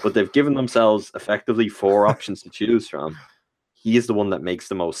 but they've given themselves effectively 4 options to choose from. He is the one that makes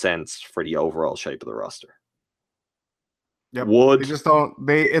the most sense for the overall shape of the roster. Yep. Wood, they just don't.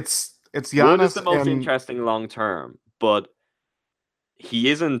 It's Giannis. Wood is the most interesting long term, but he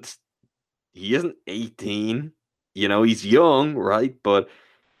isn't 18. He's young, right? But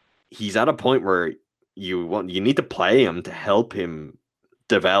he's at a point where you need to play him to help him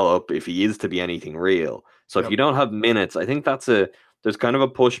develop if he is to be anything real. So if you don't have minutes, I think there's kind of a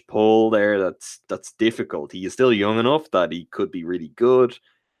push-pull there that's difficult. He is still young enough that he could be really good,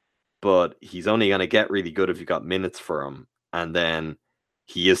 but he's only going to get really good if you got minutes for him. And then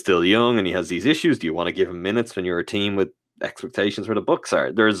he is still young and he has these issues. Do you want to give him minutes when you're a team with expectations where the Bucks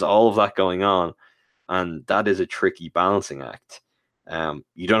are? There's all of that going on, and that is a tricky balancing act.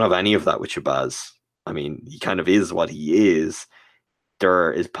 You don't have any of that with Shabazz. I mean, he kind of is what he is.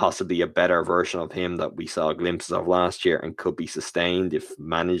 There is possibly a better version of him that we saw glimpses of last year and could be sustained if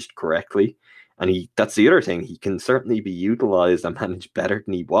managed correctly. And that's the other thing. He can certainly be utilized and managed better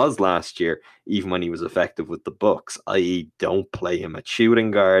than he was last year, even when he was effective with the Bucks, i.e. don't play him at shooting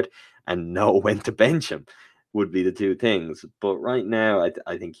guard and know when to bench him would be the two things. But right now,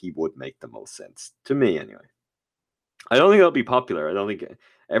 I think he would make the most sense, to me anyway. I don't think it'll be popular. I don't think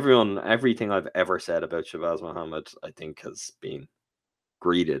everything I've ever said about Shabazz Muhammad, I think, has been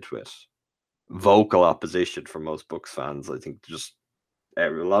greeted with vocal opposition from most Bucks fans. I think just a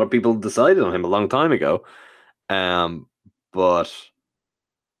lot of people decided on him a long time ago. But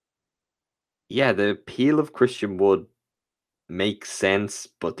yeah, the appeal of Christian Wood makes sense,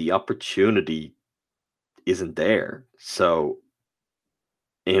 but the opportunity isn't there. So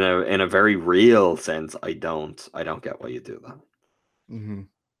in a very real sense, I don't get why you do that. Mm-hmm.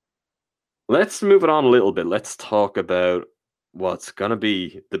 Let's move it on a little bit. Let's talk about what's going to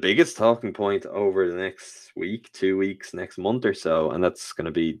be the biggest talking point over the next week, 2 weeks, next month or so, and that's going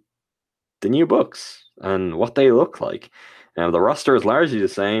to be the new Bucks and what they look like. Now, the roster is largely the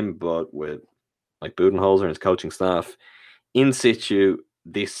same, but with like Budenholzer and his coaching staff in situ,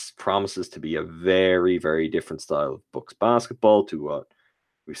 this promises to be a very, very different style of Bucks basketball to what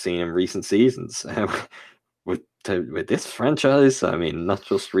we've seen in recent seasons. With this franchise, I mean, not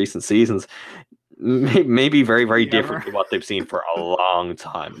just recent seasons, maybe very, very different to what they've seen for a long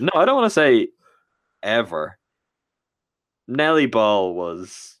time. No, I don't want to say ever. Nelly Ball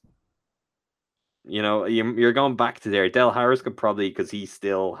was, you're going back to there. Del Harris could probably, because he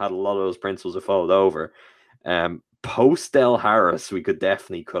still had a lot of those principles that followed over. Post Del Harris, we could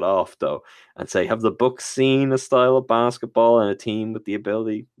definitely cut off though and say, have the Bucks seen a style of basketball and a team with the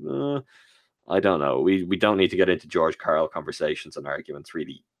ability? I don't know. We don't need to get into George Karl conversations and arguments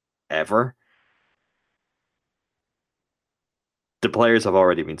really ever. The players have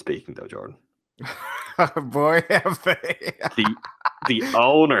already been speaking though, Jordan. Boy, have they. the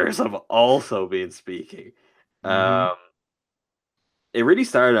owners have also been speaking. Mhm. It really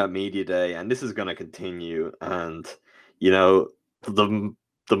started at media day, and this is going to continue. And the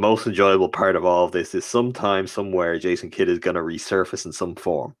most enjoyable part of all of this is sometime, somewhere, Jason Kidd is going to resurface in some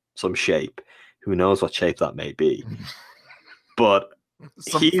form, some shape. Who knows what shape that may be? But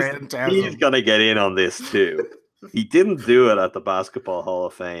he's going to get in on this too. He didn't do it at the Basketball Hall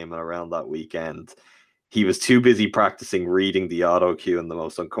of Fame around that weekend. He was too busy practicing reading the auto cue in the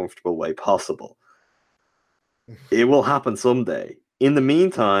most uncomfortable way possible. It will happen someday. In the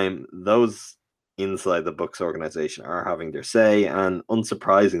meantime, those inside the Bucks organization are having their say, and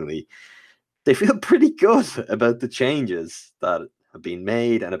unsurprisingly, they feel pretty good about the changes that have been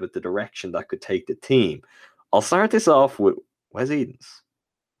made and about the direction that could take the team. I'll start this off with Wes Edens.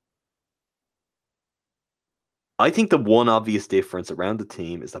 I think the one obvious difference around the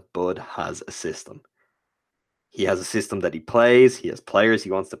team is that Bud has a system. He has a system that he plays. He has players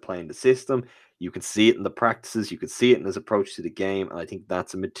he wants to play in the system. You can see it in the practices. You can see it in his approach to the game. And I think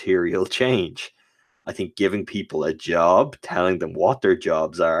that's a material change. I think giving people a job, telling them what their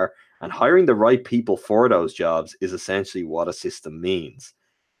jobs are, and hiring the right people for those jobs is essentially what a system means.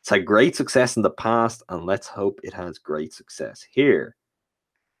 It's had great success in the past, and let's hope it has great success here.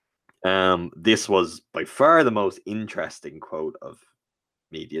 This was by far the most interesting quote of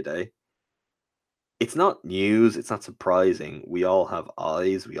Media Day. It's not news. It's not surprising. We all have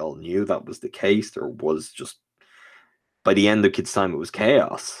eyes. We all knew that was the case. There was just, by the end of Kidd's time, it was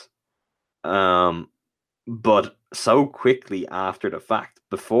chaos. But so quickly after the fact,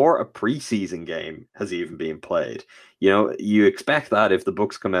 before a preseason game has even been played, you expect that if the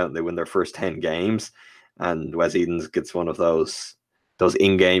Bucks come out and they win their first 10 games, and Wes Edens gets one of those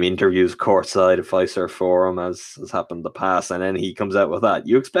in-game interviews courtside at Fiserv Forum, as has happened in the past, and then he comes out with that.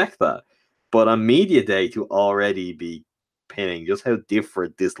 You expect that. But on Media Day to already be pinning just how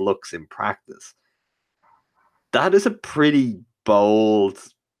different this looks in practice, that is a pretty bold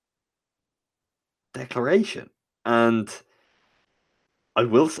declaration. And I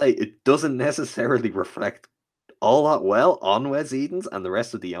will say it doesn't necessarily reflect all that well on Wes Edens and the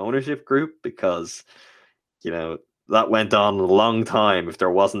rest of the ownership group, because, that went on a long time if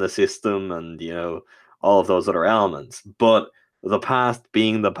there wasn't a system and, all of those other elements. But the past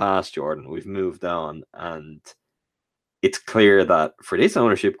being the past, Jordan, we've moved on, and it's clear that for this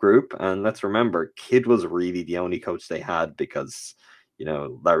ownership group, and let's remember, Kidd was really the only coach they had because,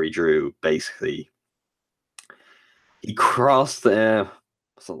 Larry Drew basically, he crossed like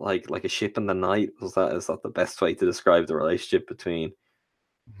a ship in the night. Is that the best way to describe the relationship between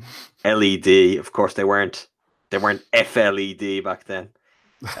LED? Of course, they weren't FLED back then.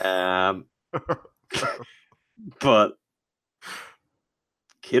 But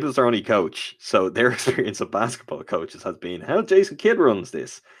Kidd was their only coach, so their experience of basketball coaches has been how Jason Kidd runs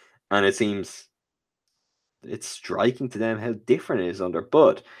this, and it seems it's striking to them how different it is under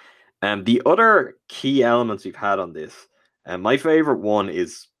Bud. And the other key elements we've had on this, and my favorite one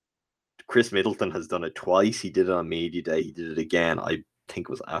is Chris Middleton has done it twice. He did it on Media Day. He did it again. I think it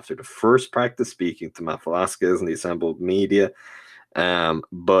was after the first practice, speaking to Matt Velasquez and the assembled media.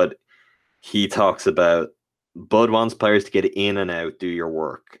 But he talks about Bud wants players to get in and out, do your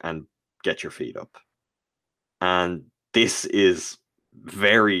work, and get your feet up. And this is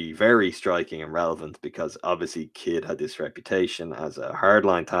very, very striking and relevant because obviously Kidd had this reputation as a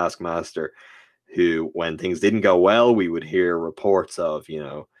hardline taskmaster who, when things didn't go well, we would hear reports of,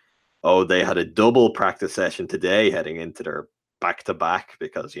 they had a double practice session today heading into their back-to-back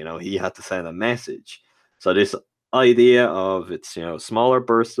because, he had to send a message. So this idea of it's, smaller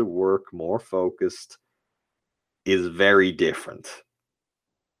bursts of work, more focused, is very different.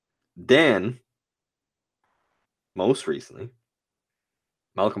 Then, most recently,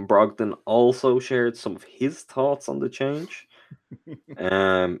 Malcolm Brogdon also shared some of his thoughts on the change.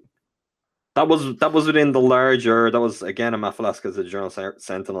 That was within the larger. That was again a Matt Velasquez, the Journal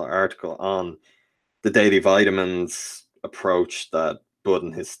Sentinel article on the daily vitamins approach that Bud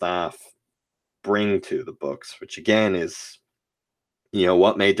and his staff bring to the Bucks, which again is,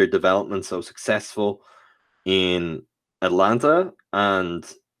 what made their development so successful in Atlanta, and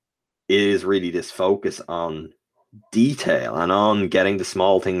it is really this focus on detail and on getting the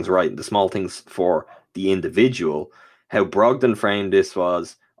small things right, the small things for the individual. How Brogdon framed this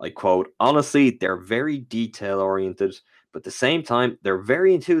was, I quote, honestly, they're very detail oriented, but at the same time, they're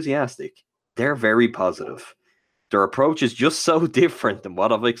very enthusiastic. They're very positive. Their approach is just so different than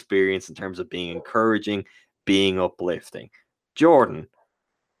what I've experienced in terms of being encouraging, being uplifting. Jordan,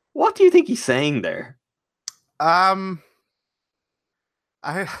 what do you think he's saying there? I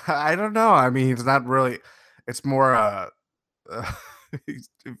I don't know. I mean, it's not really. It's more. It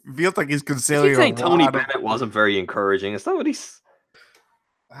feels like he's Is he concealing saying a Tony lot of. Bennett wasn't very encouraging? Is that what he's?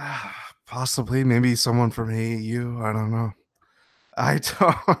 Possibly, maybe someone from AEU. I don't know. I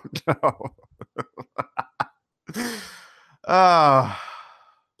don't know. uh,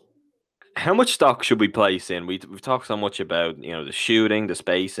 How much stock should we place in? We've talked so much about the shooting, the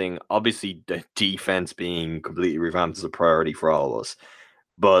spacing, obviously the defense being completely revamped is a priority for all of us.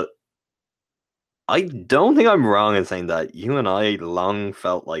 But I don't think I'm wrong in saying that you and I long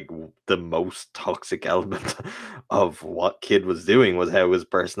felt like the most toxic element of what Kidd was doing was how his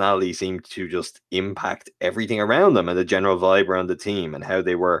personality seemed to just impact everything around them and the general vibe around the team and how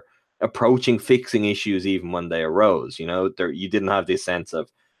they were approaching fixing issues even when they arose. You didn't have this sense of,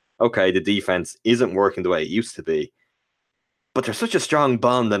 okay, the defense isn't working the way it used to be, but there's such a strong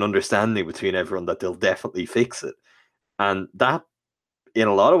bond and understanding between everyone that they'll definitely fix it. And that, in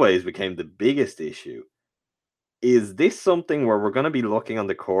a lot of ways, became the biggest issue. Is this something where we're going to be looking on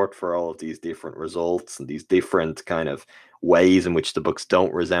the court for all of these different results and these different kind of ways in which the Bucks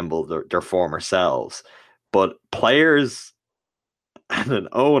don't resemble their former selves, but players and an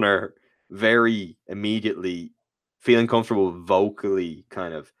owner very immediately feeling comfortable vocally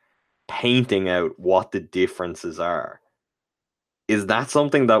kind of painting out what the differences are? Is that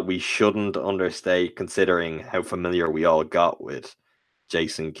something that we shouldn't understate, considering how familiar we all got with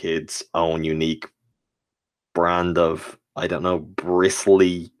Jason Kidd's own unique brand of, I don't know,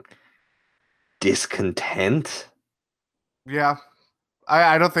 bristly discontent? yeah,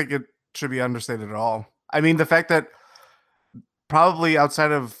 I don't think it should be understated at all. I mean, the fact that probably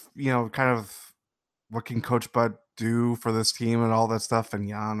outside of kind of what can Coach Bud do for this team and all that stuff, and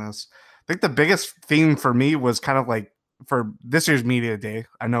Giannis, I think the biggest theme for me was kind of like for this year's media day.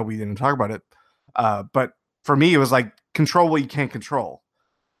 I know we didn't talk about it, but for me, it was like control what you can't control.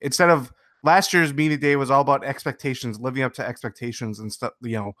 Instead of last year's media day was all about expectations, living up to expectations and stuff.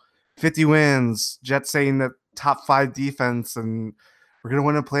 50 wins, Jets saying that top 5 defense, and we're gonna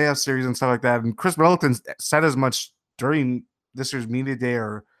win a playoff series and stuff like that. And Chris Middleton said as much during this year's media day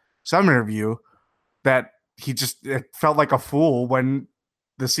or some interview that it felt like a fool when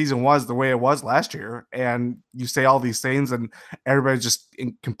the season was the way it was last year. And you say all these things and everybody's just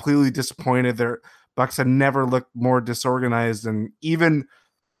completely disappointed. Their Bucks had never looked more disorganized. And even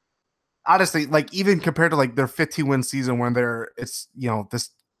honestly, like even compared to like their 15-win season when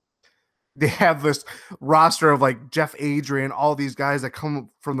they have this roster of like Jeff Adrian, all these guys that come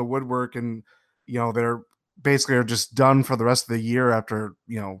from the woodwork, and they're basically are just done for the rest of the year after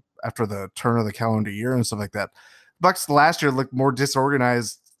the turn of the calendar year and stuff like that. Bucks last year looked more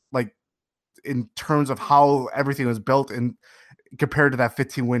disorganized, like in terms of how everything was built, and compared to that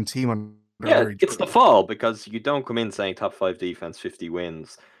 15-win team. It's the fall, because you don't come in saying top 5 defense, 50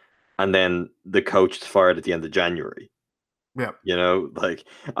 wins, and then the coach is fired at the end of January. Yeah.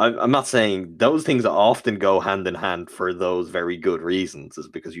 I'm not saying those things often go hand in hand for those very good reasons, is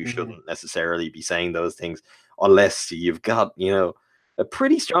because you shouldn't necessarily be saying those things unless you've got, a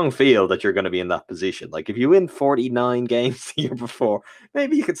pretty strong feel that you're going to be in that position. Like if you win 49 games the year before,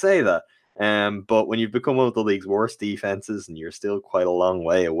 maybe you could say that. But when you've become one of the league's worst defenses and you're still quite a long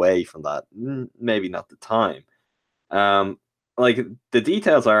way away from that, maybe not the time. Like the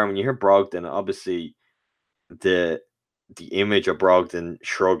details are, when you hear Brogdon, obviously the image of Brogdon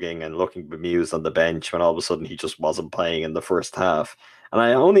shrugging and looking bemused on the bench when all of a sudden he just wasn't playing in the first half. And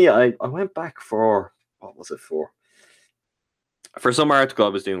I went back for, what was it for? For some article I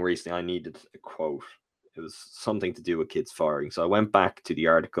was doing recently, I needed a quote. It was something to do with Kidd's firing. So I went back to the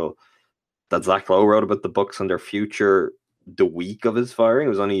article that Zach Lowe wrote about the Bucks and their future the week of his firing. It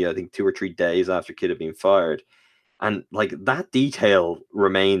was only, I think, 2 or 3 days after Kidd had been fired. And like that detail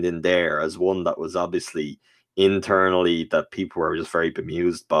remained in there as one that was obviously, internally that people were just very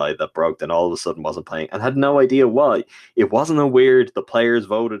bemused by, that Brogdon all of a sudden wasn't playing and had no idea why. It wasn't a weird, the players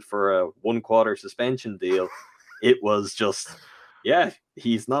voted for a 1-quarter suspension deal. It was just, yeah,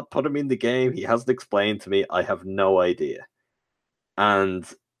 he's not put him in the game. He hasn't explained to me. I have no idea. And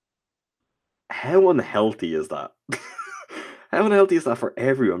how unhealthy is that? How unhealthy is that for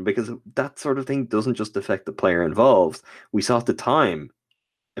everyone? Because that sort of thing doesn't just affect the player involved. We saw at the time,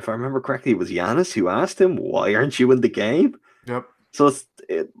 if I remember correctly, it was Giannis who asked him, "Why aren't you in the game?" Yep. So it's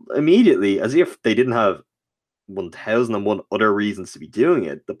immediately, as if they didn't have 1001 other reasons to be doing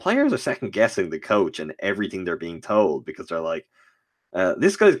it, the players are second guessing the coach and everything they're being told, because they're like,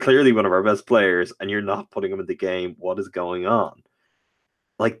 this guy's clearly one of our best players and you're not putting him in the game. What is going on?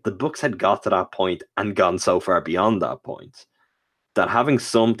 Like, the Bucks had got to that point and gone so far beyond that point that having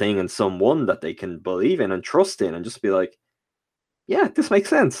something and someone that they can believe in and trust in and just be like, yeah, this makes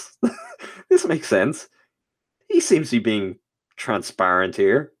sense. This makes sense. He seems to be being transparent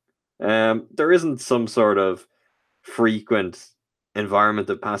here. There isn't some sort of frequent environment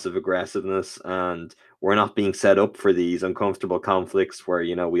of passive aggressiveness, and we're not being set up for these uncomfortable conflicts where,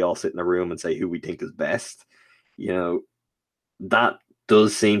 you know, we all sit in a room and say who we think is best. You know, that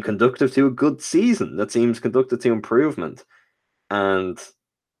does seem conductive to a good season. That seems conductive to improvement. And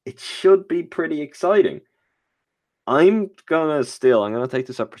it should be pretty exciting. I'm gonna take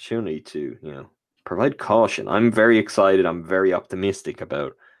this opportunity to, you know, provide caution. I'm very excited. I'm very optimistic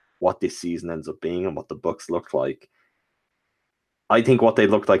about what this season ends up being and what the Bucks look like. I think what they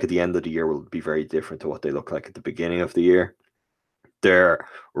look like at the end of the year will be very different to what they look like at the beginning of the year. Their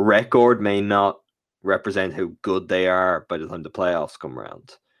record may not represent how good they are by the time the playoffs come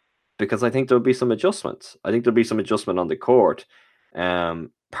around, because I think there'll be some adjustments. I think there'll be some adjustment on the court.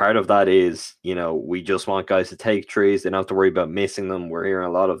 Part of that is, you know, we just want guys to take threes. They don't have to worry about missing them. We're hearing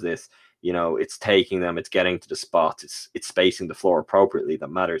a lot of this. You know, it's taking them, it's getting to the spots, it's spacing the floor appropriately that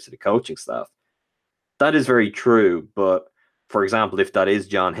matters to the coaching staff. That is very true. But for example, if that is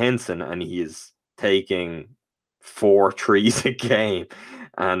John Henson and he is taking 4 threes a game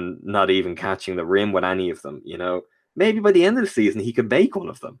and not even catching the rim with any of them, you know, maybe by the end of the season he could make one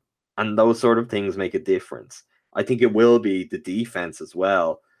of them. And those sort of things make a difference. I think it will be the defense as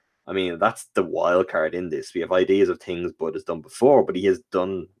well. I mean, that's the wild card in this. We have ideas of things Bud has done before, but he has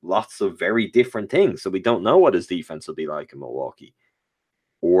done lots of very different things. So we don't know what his defense will be like in Milwaukee.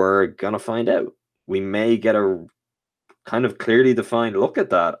 We're going to find out. We may get a kind of clearly defined look at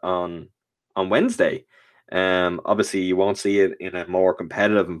that on Wednesday. Obviously, you won't see it in a more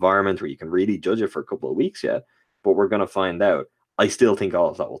competitive environment where you can really judge it for a couple of weeks yet, but we're going to find out. I still think all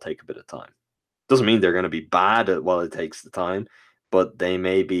of that will take a bit of time. Doesn't mean they're going to be bad while it takes the time, but they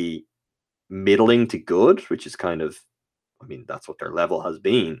may be middling to good, which is kind of, I mean, that's what their level has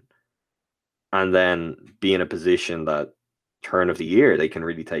been. And then be in a position that turn of the year they can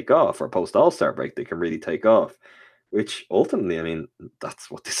really take off, or post All-Star break they can really take off, which ultimately, I mean,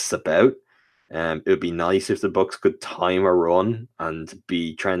 that's what this is about. It would be nice if the Bucks could time a run and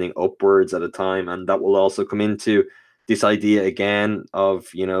be trending upwards at a time, and that will also come into this idea again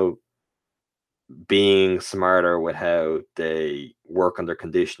of, you know, being smarter with how they work on their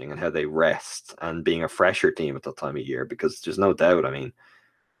conditioning and how they rest, and being a fresher team at that time of year, because there's no doubt, I mean,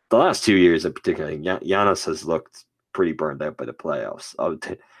 the last 2 years in particular, Giannis has looked pretty burned out by the playoffs.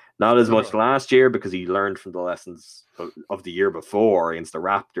 Not as much last year because he learned from the lessons of the year before against the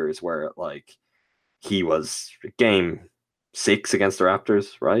Raptors, where like he was game 6 against the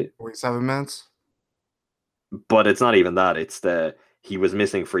Raptors, right? 47 minutes. But it's not even that. It's he was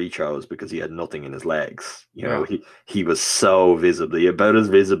missing free throws because he had nothing in his legs. You know, he was so about as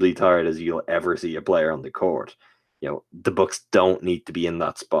visibly tired as you'll ever see a player on the court. You know, the Bucks don't need to be in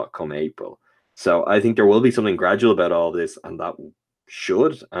that spot come April. So I think there will be something gradual about all this, and that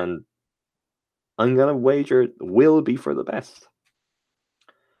should, and I'm going to wager it will be for the best.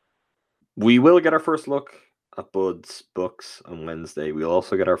 We will get our first look at Bud's Bucks on Wednesday. We'll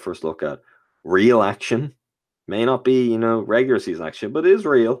also get our first look at real action. May not be, you know, regular season action, but it is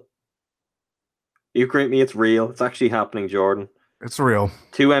real. You agree with me? It's real. It's actually happening, Jordan. It's real.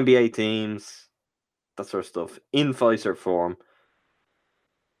 2 NBA teams, that sort of stuff, in Pfizer form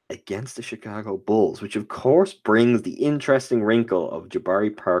against the Chicago Bulls, which of course brings the interesting wrinkle of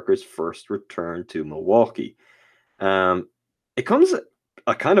Jabari Parker's first return to Milwaukee. It comes at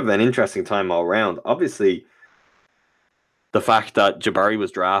a kind of an interesting time all around. Obviously, the fact that Jabari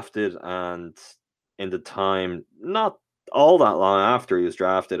was drafted, and in the time, not all that long after he was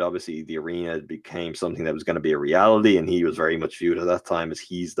drafted, obviously the arena became something that was going to be a reality, and he was very much viewed at that time as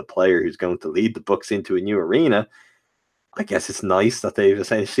he's the player who's going to lead the Bucks into a new arena. I guess it's nice that they've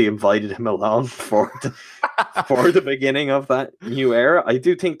essentially invited him along for for the beginning of that new era. I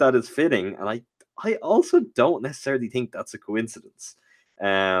do think that is fitting, and I also don't necessarily think that's a coincidence.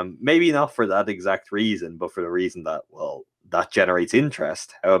 Maybe not for that exact reason, but for the reason that, well, that generates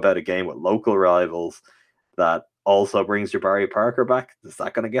interest. How about a game with local rivals that also brings Jabari Parker back? Is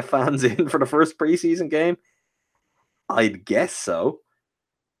that going to get fans in for the first preseason game? I'd guess so.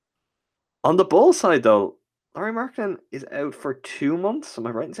 On the Bulls side, though, Larry Markkinen is out for 2 months. Am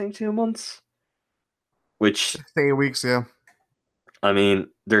I right in saying 2 months? Which, 8 weeks, yeah. I mean,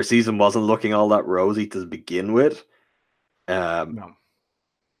 their season wasn't looking all that rosy to begin with. No.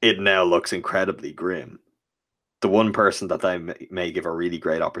 It now looks incredibly grim. The one person that I may give a really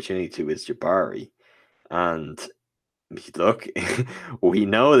great opportunity to is Jabari. And look, we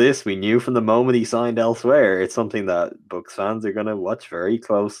know this. We knew from the moment he signed elsewhere. It's something that Bucks fans are going to watch very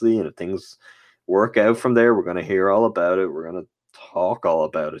closely. And if things work out from there, we're going to hear all about it. We're going to talk all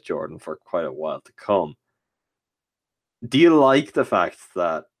about it, Jordan, for quite a while to come. Do you like the fact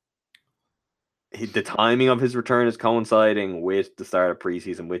that the timing of his return is coinciding with the start of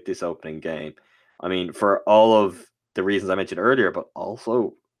preseason, with this opening game? I mean, for all of the reasons I mentioned earlier, but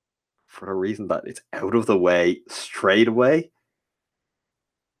also for the reason that it's out of the way straight away.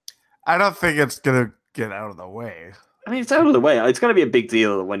 I don't think it's going to get out of the way. I mean, it's out of the way. It's going to be a big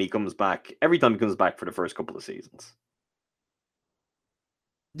deal when he comes back, every time he comes back for the first couple of seasons.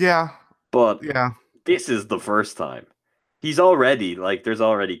 Yeah. But yeah, this is the first time. He's already, there's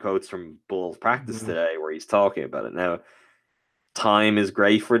already quotes from Bulls practice today where he's talking about it. Now, time is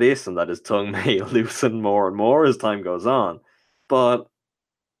great for this, and that his tongue may loosen more and more as time goes on. But,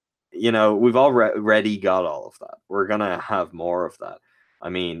 we've already got all of that. We're going to have more of that. I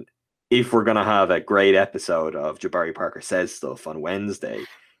mean, if we're going to have a great episode of Jabari Parker Says Stuff on Wednesday,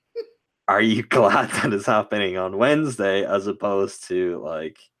 are you glad that it's happening on Wednesday as opposed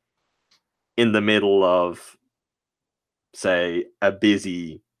to, in the middle of, say, a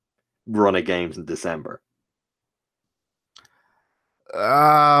busy run of games in December?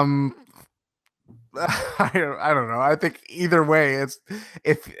 I don't know. I think either way, it's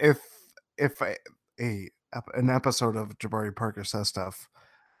if an episode of Jabari Parker Says Stuff,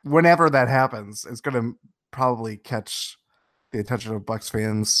 whenever that happens, it's going to probably catch the attention of Bucks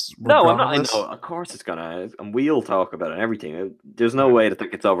fans. No, I'm not. I know, of course it's gonna, and we'll talk about it and everything. There's no way to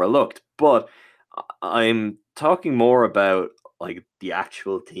think it's overlooked. But I'm talking more about the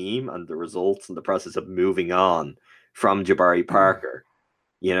actual team and the results and the process of moving on from Jabari Parker.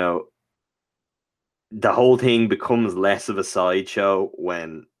 The whole thing becomes less of a sideshow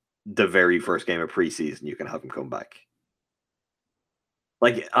when the very first game of preseason you can have him come back.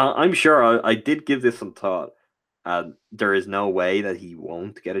 I'm sure I did give this some thought. There is no way that he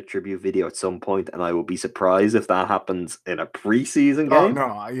won't get a tribute video at some point, and I will be surprised if that happens in a preseason game. Oh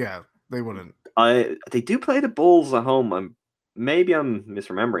no, yeah, they wouldn't. They do play the Bulls at home. Maybe I'm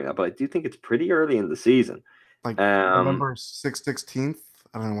misremembering that, but I do think it's pretty early in the season. November 6th, 16th.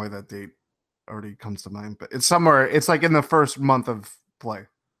 I don't know why that date already comes to mind, but it's somewhere. It's in the first month of play.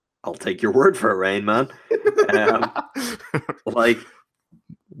 I'll take your word for it, Rain Man.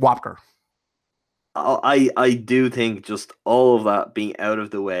 Wapker. I do think just all of that being out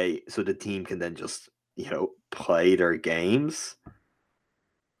of the way so the team can then just, play their games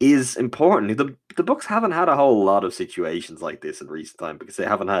is important. The Bucks haven't had a whole lot of situations like this in recent time because they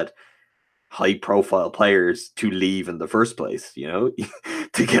haven't had high-profile players to leave in the first place, to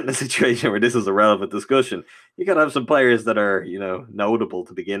get in a situation where this is a relevant discussion. You got to have some players that are, notable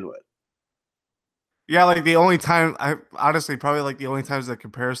to begin with. Yeah, the only time, probably the only times that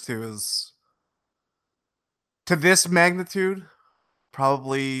compares to is to this magnitude,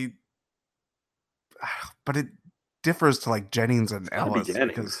 probably, but it differs to Jennings and Ellis.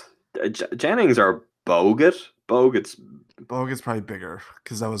 Jennings. Jennings are Bogut. Bogut's probably bigger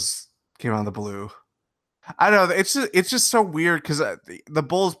because that came out of the blue. I don't know. It's just so weird because the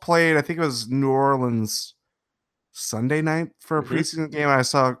Bulls played, I think it was New Orleans Sunday night for a preseason game. I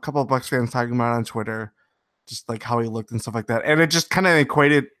saw a couple of Bucks fans talking about it on Twitter, just how he looked and stuff like that. And it just kind of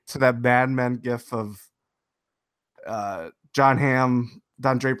equated to that Mad Men gif of John Hamm,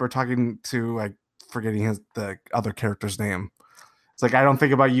 Don Draper talking to forgetting the other character's name. It's I don't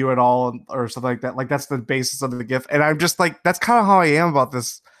think about you at all or something like that. That's the basis of the gif. And I'm just that's kind of how I am about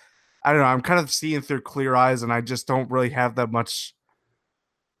this. I don't know. I'm kind of seeing through clear eyes, and I just don't really have that much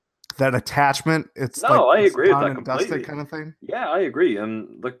that attachment. It's I agree with that completely. Kind of thing. Yeah, I agree.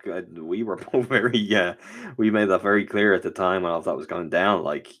 And look, we were both very we made that very clear at the time when all that was going down.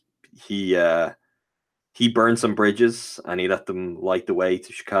 He burned some bridges and he let them light the way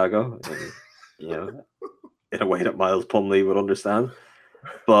to Chicago. And, in a way that Miles Plumlee would understand.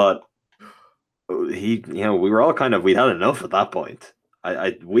 But we were all we'd had enough at that point.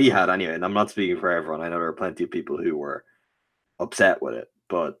 We had anyway, and I'm not speaking for everyone. I know there are plenty of people who were upset with it,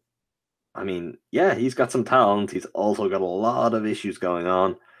 but I mean, yeah, he's got some talent. He's also got a lot of issues going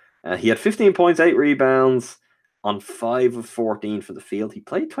on. He had 15 points, 8 rebounds on 5 of 14 for the field. He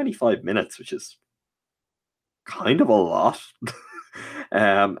played 25 minutes, which is kind of a lot.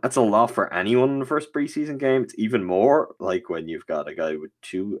 That's a lot for anyone in the first preseason game. It's even more like when you've got a guy with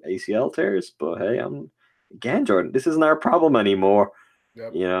 2 ACL tears. But hey, again, Jordan, this isn't our problem anymore.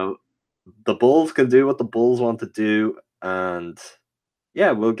 Yep. The Bulls can do what the Bulls want to do, and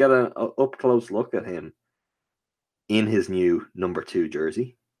yeah, we'll get an up close look at him in his new number 2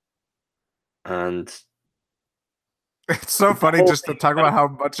 jersey. And it's so funny just to talk about how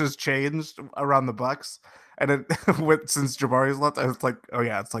much has changed around the Bucks, and since Jabari's left, I was like, oh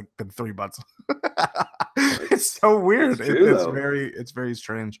yeah, it's like been 3 months. It's so weird. It's true, it's very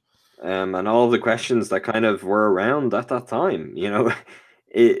strange. And all the questions that kind of were around at that time,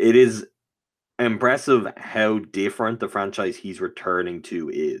 it is impressive how different the franchise he's returning to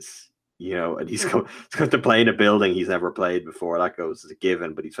is. And he's going to play in a building he's never played before. That goes as a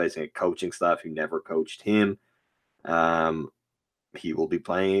given, but he's facing a coaching staff who never coached him. He will be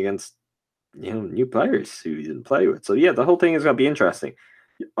playing against new players who he didn't play with. So yeah, the whole thing is going to be interesting.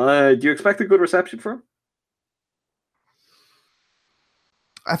 Do you expect a good reception for him?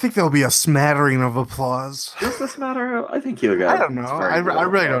 I think there'll be a smattering of applause. Just a smattering. I think he'll get. I don't know. I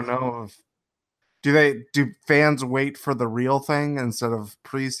really don't know. Do fans wait for the real thing instead of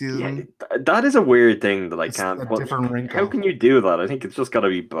preseason? Yeah, that is a weird thing that I can't. Different wrinkle. How can you do that? I think it's just got to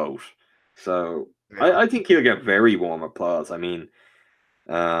be both. So yeah. I think he'll get very warm applause. I mean,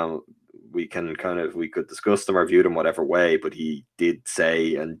 we could discuss them or view them whatever way, but he did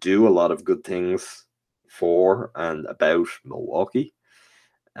say and do a lot of good things for and about Milwaukee.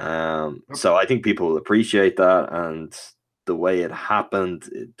 So I think people will appreciate that, and the way it happened.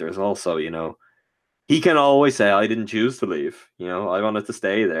 There's also, he can always say, I didn't choose to leave. I wanted to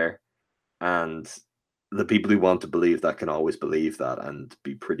stay there. And the people who want to believe that can always believe that and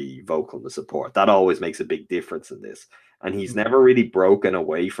be pretty vocal in the support. That always makes a big difference in this. And he's never really broken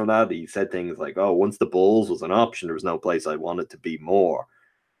away from that. He said things like, oh, once the Bulls was an option, there was no place I wanted to be more.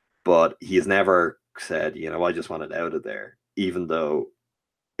 But he has never said, I just wanted out of there, even though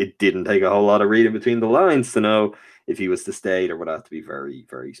it didn't take a whole lot of reading between the lines to know if he was to stay, there would have to be very,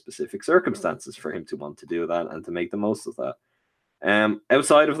 very specific circumstances for him to want to do that and to make the most of that.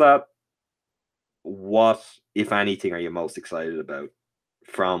 Outside of that, what, if anything, are you most excited about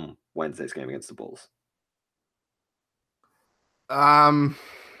from Wednesday's game against the Bulls? I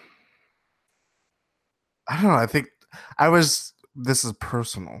don't know. I think this is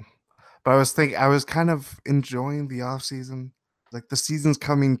personal, but I was kind of enjoying the off season. Like the season's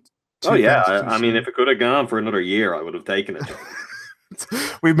coming. Oh yeah, I mean, if it could have gone for another year, I would have taken it.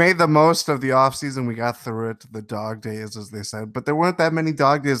 We made the most of the off season. We got through it, the dog days, as they said, but there weren't that many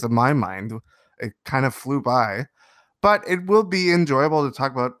dog days in my mind. It kind of flew by, but it will be enjoyable to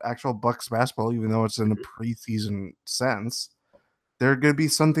talk about actual Bucks basketball, even though it's in a preseason sense. There are going to be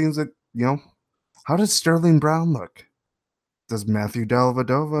some things that, how does Sterling Brown look? Does Matthew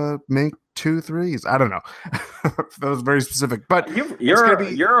Dellavedova make 2 threes? I don't know. That was very specific, but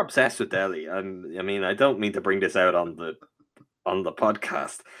you're obsessed with Delly. I mean, I don't mean to bring this out on the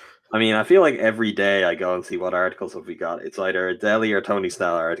podcast. I mean, I feel like every day I go and see what articles have we got. It's either a Delly or Tony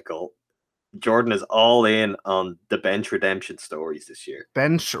Snell article. Jordan is all in on the bench redemption stories this year.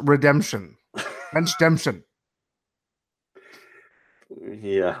 Bench redemption.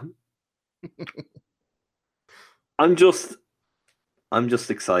 Yeah. I'm just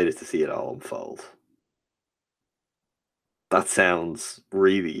excited to see it all unfold. That sounds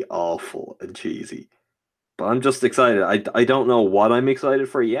really awful and cheesy, but I'm just excited. I don't know what I'm excited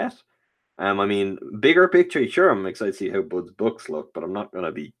for yet. I mean, bigger picture, sure, I'm excited to see how Bud's books look, but I'm not going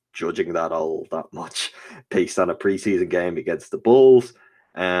to be judging that all that much based on a preseason game against the Bulls.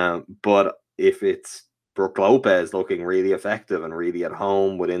 But if it's Brook Lopez looking really effective and really at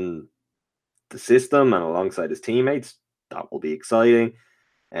home within the system and alongside his teammates, that will be exciting.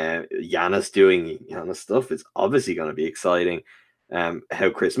 Giannis doing Giannis stuff is obviously going to be exciting. How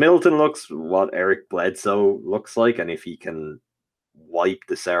Chris Middleton looks, what Eric Bledsoe looks like, and if he can wipe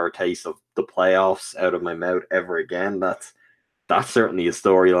the sour taste of the playoffs out of my mouth ever again, that's certainly a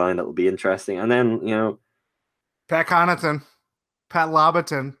storyline that will be interesting. And then, Pat Connaughton, Pat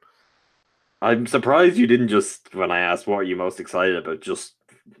Lobaton. I'm surprised you didn't just, when I asked what are you most excited about, just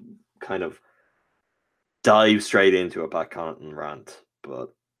kind of dive straight into a Pat Connaughton rant.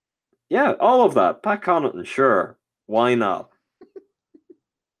 But yeah, all of that. Pat Connaughton, sure. Why not?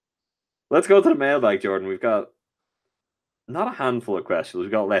 Let's go to the mailbag, Jordan. We've got not a handful of questions.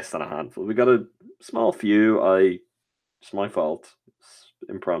 We've got less than a handful. We've got a small few. It's my fault. It's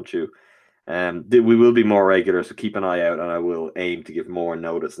impromptu. We will be more regular, so keep an eye out, and I will aim to give more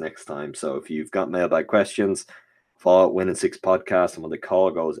notice next time. So if you've got mailbag questions, follow Winning Six Podcast, and when the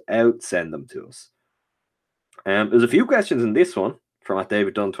call goes out, send them to us. There's a few questions in this one from at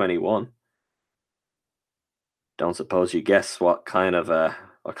David Dunn 21. Don't suppose you guess what kind of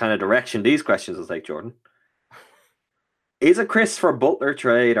direction these questions will take, Jordan? Is a Chris for Butler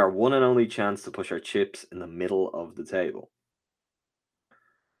trade our one and only chance to push our chips in the middle of the table?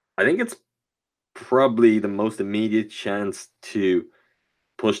 I think it's probably the most immediate chance to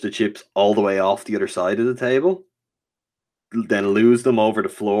push the chips all the way off the other side of the table, then lose them over the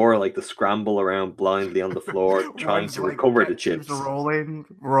floor, like the scramble around blindly on the floor, trying to recover the chips. Rolling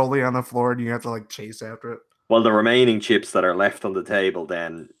on the floor, and you have to like chase after it. Well, the remaining chips that are left on the table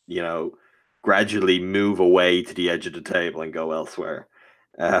then, gradually move away to the edge of the table and go elsewhere.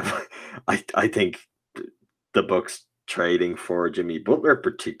 I think the Bucks trading for Jimmy Butler,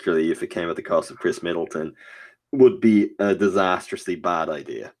 particularly if it came at the cost of Chris Middleton, would be a disastrously bad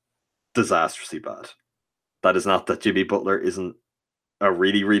idea. Disastrously bad. That is not that Jimmy Butler isn't a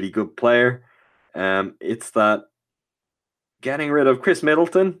really, really good player. It's that getting rid of Chris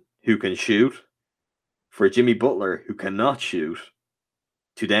Middleton, who can shoot, for Jimmy Butler, who cannot shoot,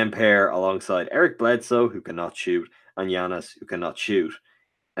 to then pair alongside Eric Bledsoe, who cannot shoot, and Giannis, who cannot shoot.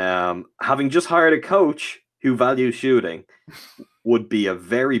 Having just hired a coach who values shooting would be a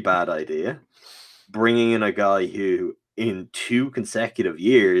very bad idea. Bringing in a guy who, in 2 consecutive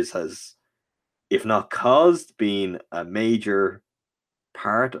years, has, if not caused, been a major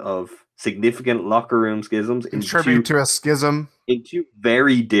part of significant locker room schisms. Contribute to a schism. In 2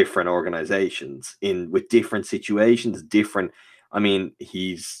 very different organizations, with different situations,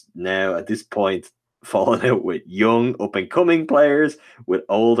 he's now at this point fallen out with young, up-and-coming players, with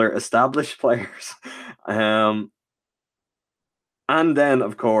older, established players. And then,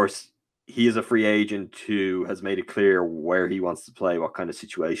 of course, he is a free agent who has made it clear where he wants to play, what kind of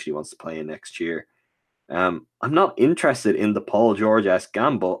situation he wants to play in next year. I'm not interested in the Paul George-esque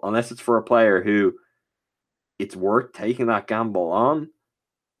gamble unless it's for a player who it's worth taking that gamble on.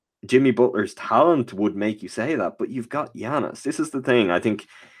 Jimmy Butler's talent would make you say that, but you've got Giannis. This is the thing. I think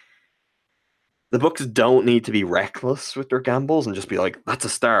the Bucks don't need to be reckless with their gambles and just be like, that's a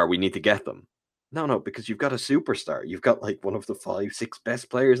star, we need to get them. No, because you've got a superstar. You've got like one of the 5-6 best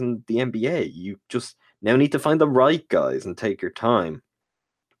players in the NBA. You just now need to find the right guys and take your time.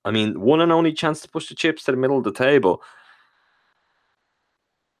 One and only chance to push the chips to the middle of the table.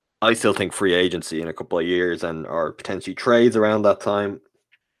 I still think free agency in a couple of years or potentially trades around that time.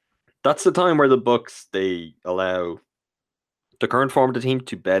 That's the time where the Bucks, they allow the current form of the team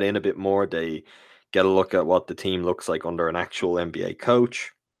to bet in a bit more. They get a look at what the team looks like under an actual NBA coach.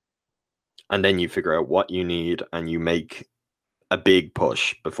 And then you figure out what you need and you make a big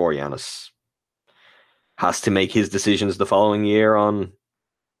push before Giannis has to make his decisions the following year on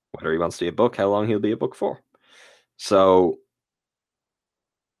whether he wants to be a Buck, how long he'll be a Buck for. So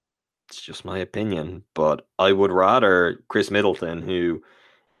it's just my opinion, but I would rather Chris Middleton, who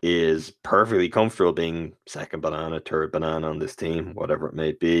is perfectly comfortable being second banana, third banana on this team, whatever it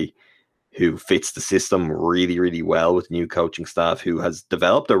may be, who fits the system really, really well with new coaching staff, who has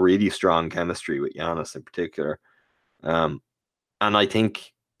developed a really strong chemistry with Giannis in particular. And I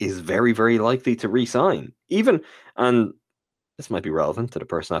think is very, very likely to re-sign. And this might be relevant to the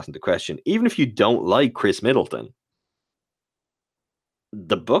person asking the question, even if you don't like Chris Middleton,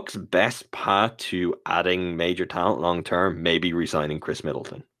 the Bucks' best path to adding major talent long-term may be re-signing Chris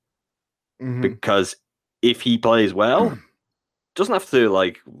Middleton. Mm-hmm. Because if he plays well, doesn't have to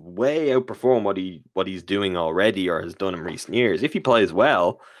way outperform what he's doing already or has done in recent years. If he plays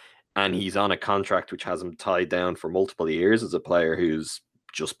well and he's on a contract which has him tied down for multiple years as a player who's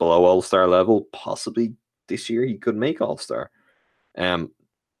just below All-Star level, possibly this year he could make All-Star.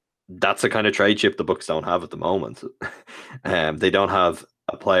 That's the kind of trade chip the Bucks don't have at the moment. They don't have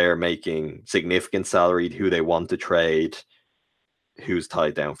a player making significant salary who they want to trade, who's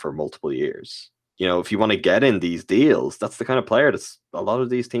tied down for multiple years. If you want to get in these deals, that's the kind of player that a lot of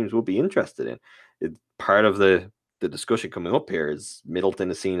these teams will be interested in. Part of the discussion coming up here is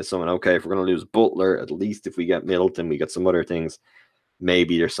Middleton is seen as someone, okay, if we're going to lose Butler, at least if we get Middleton, we get some other things.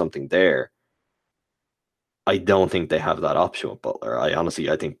 Maybe there's something there. I don't think they have that option with Butler.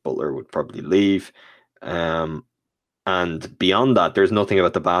 I think Butler would probably leave. And beyond that, there's nothing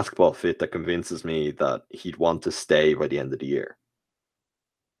about the basketball fit that convinces me that he'd want to stay by the end of the year.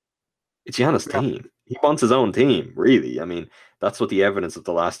 It's Giannis' team. He wants his own team, really. I mean, that's what the evidence of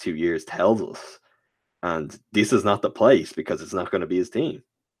the last 2 years tells us. And this is not the place because it's not going to be his team.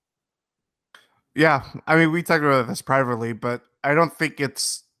 Yeah, I mean, we talked about this privately, but I don't think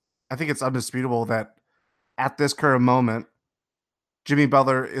it's. I think it's undisputable that at this current moment, Jimmy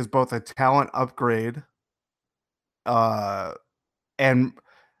Butler is both a talent upgrade, uh, and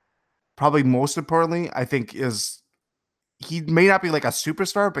probably most importantly, I think is he may not be like a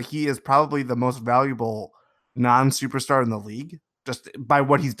superstar, but he is probably the most valuable non-superstar in the league, just by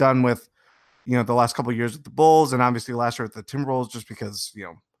what he's done with the last couple of years with the Bulls, and obviously last year with the Timberwolves, just because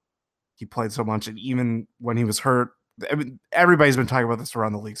he played so much, and even when he was hurt, I mean, everybody's been talking about this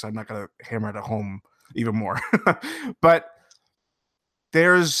around the league, so I'm not going to hammer it at home even more. But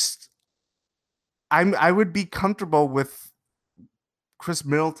there's, I would be comfortable with Chris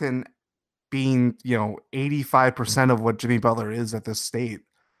Middleton being 85% of what Jimmy Butler is at this state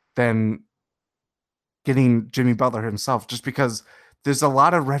than getting Jimmy Butler himself, just because there's a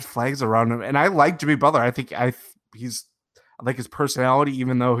lot of red flags around him. And I like Jimmy Butler. I think I like his personality,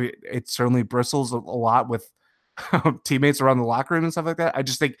 even though it certainly bristles a lot with teammates around the locker room and stuff like that. I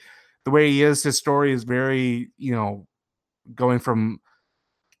just think the way he is, his story is very, going from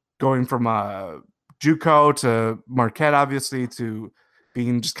JUCO to Marquette, obviously, to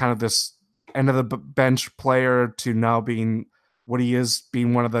being just kind of this end of the bench player to now being what he is,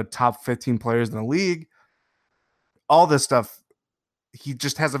 being one of the top 15 players in the league. All this stuff, he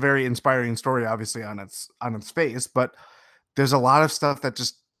just has a very inspiring story, obviously, on its face. But there's a lot of stuff that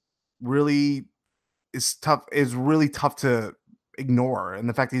just really is really tough to ignore. And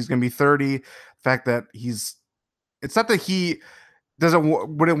the fact that he's going to be 30, the fact that it's not that he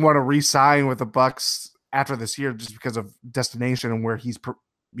wouldn't want to re-sign with the Bucks after this year just because of destination and where he's,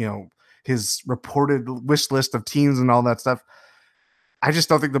 his reported wish list of teams and all that stuff. I just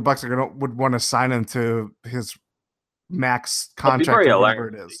don't think the Bucks would want to sign him to his max contract or whatever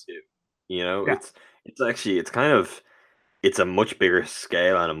it is. Yeah. It's a much bigger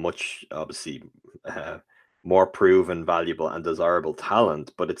scale and a much obviously more proven, valuable, and desirable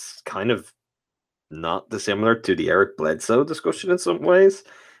talent, but it's kind of not dissimilar to the Eric Bledsoe discussion in some ways.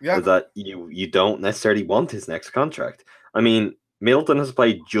 Yeah, that you don't necessarily want his next contract. I mean, Middleton has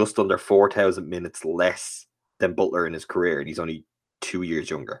played just under 4,000 minutes less than Butler in his career, and he's only 2 years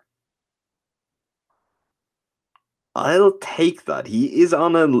younger. I'll take that. He's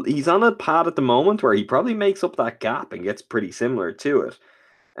on a pad at the moment where he probably makes up that gap and gets pretty similar to it.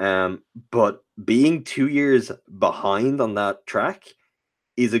 But being 2 years behind on that track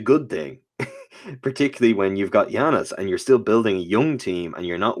is a good thing, particularly when you've got Giannis and you're still building a young team and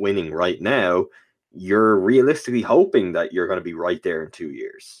you're not winning right now. You're realistically hoping that you're going to be right there in 2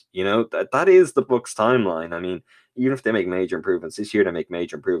 years. That is the Bucks' timeline. I mean, even if they make major improvements this year, they make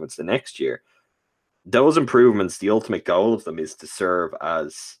major improvements the next year. Those improvements, the ultimate goal of them is to serve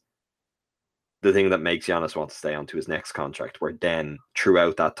as the thing that makes Giannis want to stay on to his next contract, where then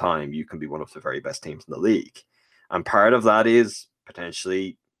throughout that time, you can be one of the very best teams in the league. And part of that is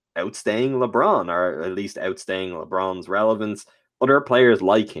potentially outstaying LeBron, or at least outstaying LeBron's relevance. Other players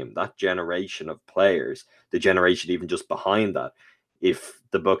like him, that generation of players, the generation even just behind that, if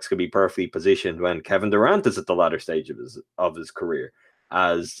the Bucks can be perfectly positioned when Kevin Durant is at the latter stage of his career,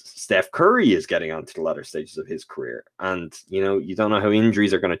 as Steph Curry is getting onto the latter stages of his career. And, you don't know how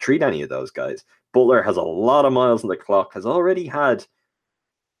injuries are going to treat any of those guys. Butler has a lot of miles on the clock, has already had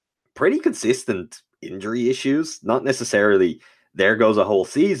pretty consistent injury issues, not necessarily there goes a whole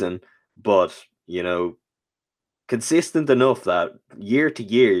season, but, consistent enough that year to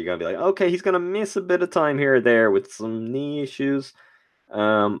year, you're going to be like, okay, he's going to miss a bit of time here or there with some knee issues.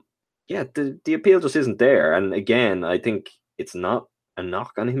 The appeal just isn't there. And again, I think it's not a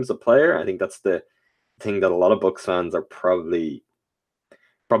knock on him as a player. I think that's the thing that a lot of Bucks fans are probably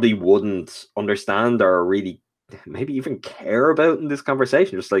wouldn't understand or really maybe even care about in this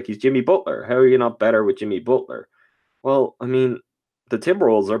conversation. Just like, he's Jimmy Butler. How are you not better with Jimmy Butler? Well, I mean, the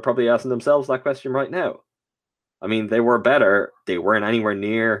Timberwolves are probably asking themselves that question right now. I mean, they were better. They weren't anywhere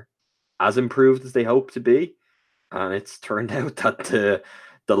near as improved as they hoped to be. And it's turned out that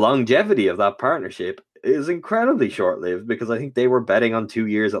the longevity of that partnership is incredibly short-lived, because I think they were betting on 2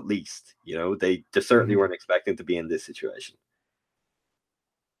 years at least. They just certainly weren't expecting to be in this situation.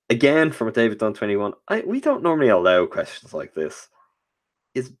 Again, from a David Dunn 21, we don't normally allow questions like this.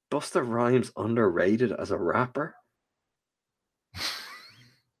 Is Busta Rhymes underrated as a rapper?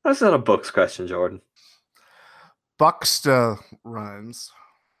 That's not a Bucks question, Jordan. Buxta Rhymes.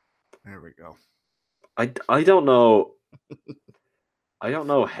 There we go. I don't know. I don't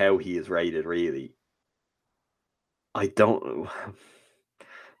know how he is rated, really. I don't know.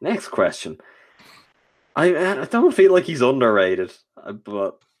 Next question. I don't feel like he's underrated,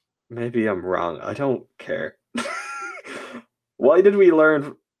 but maybe I'm wrong. I don't care. Why did we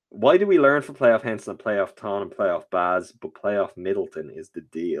learn? Why do we learn from playoff Henson and playoff Ton and playoff Baz, but playoff Middleton is the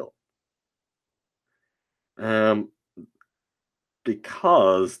deal? Um,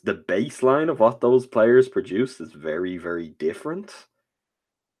 because the baseline of what those players produce is very, very different.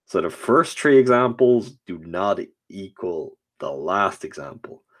 So the first three examples do not equal the last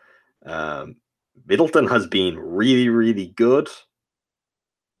example. Um, Middleton has been really, really good,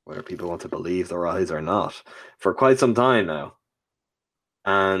 whether people want to believe their eyes or not, for quite some time now.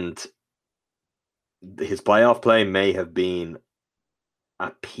 And his playoff play may have been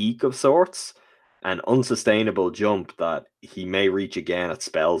a peak of sorts, an unsustainable jump that he may reach again at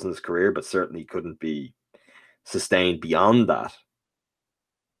spells in his career, but certainly couldn't be sustained beyond that.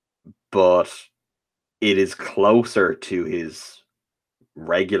 But it is closer to his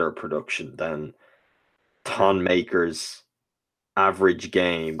regular production than Ton Maker's average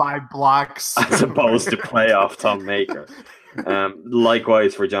game 5 blocks. as opposed to playoff Tom Maker.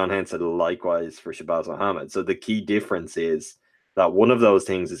 Likewise for John Henson, likewise for Shabazz Muhammad. So the key difference is that one of those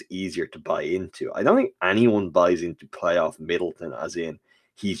things is easier to buy into. I don't think anyone buys into playoff Middleton as in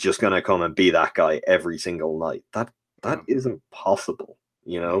he's just going to come and be that guy every single night. That isn't possible,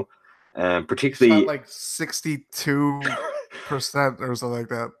 you know. Particularly like 62% or something like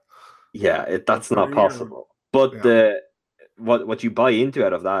that. Yeah, that's not possible. But what you buy into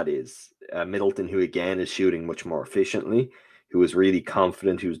out of that is Middleton, who again is shooting much more efficiently, who is really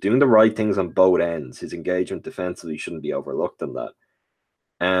confident, who's doing the right things on both ends. His engagement defensively shouldn't be overlooked in that.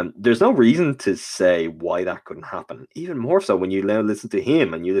 There's no reason to say why that couldn't happen. Even more so when you now listen to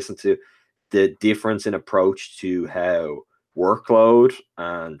him and you listen to the difference in approach to how workload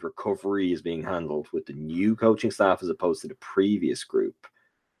and recovery is being handled with the new coaching staff as opposed to the previous group.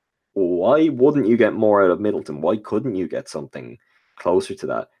 Why wouldn't you get more out of Middleton? Why couldn't you get something closer to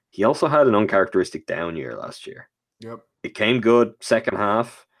that? He also had an uncharacteristic down year last year. Yep. It came good second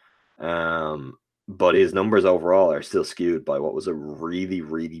half, but his numbers overall are still skewed by what was a really,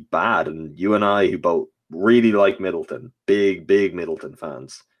 really bad. And you and I, who both really like Middleton, big Middleton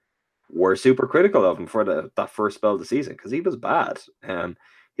fans, were super critical of him for that first spell of the season because he was bad.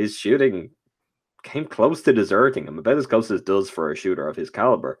 His shooting came close to deserting him, about as close as it does for a shooter of his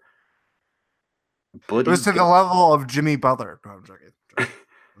caliber. But it was to the level of Jimmy Butler. No, I'm joking. It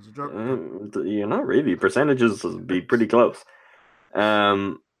was a joke. You're not really. Percentages would be pretty close.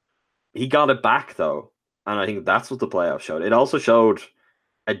 He got it back though, and I think that's what the playoff showed. It also showed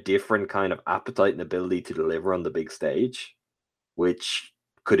a different kind of appetite and ability to deliver on the big stage, which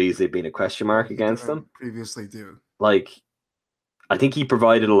could easily have been a question mark against them. Previously, do like. I think he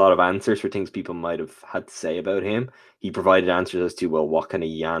provided a lot of answers for things people might have had to say about him. He provided answers as to, well, what can a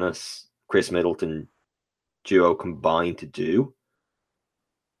Giannis, Chris Middleton duo combine to do?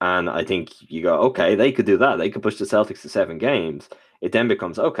 And I think you go, okay, they could do that. They could push the Celtics to 7 games. It then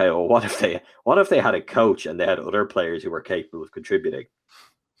becomes, okay, well, what if they had a coach and they had other players who were capable of contributing?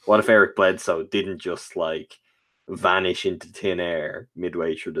 What if Eric Bledsoe didn't just like vanish into thin air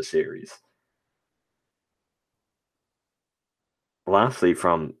midway through the series? Lastly,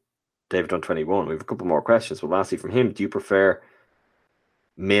 from David Dunn 21, we have a couple more questions. But lastly, from him, do you prefer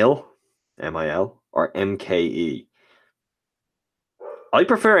MIL, MIL, or MKE? I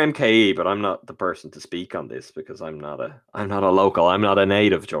prefer MKE, but I'm not the person to speak on this because I'm not a local. I'm not a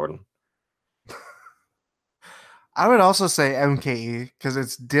native, Jordan. I would also say MKE because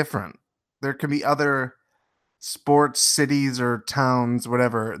it's different. There can be other sports cities or towns,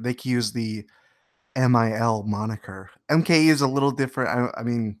 whatever. They can use the MIL moniker. MKE is a little different. I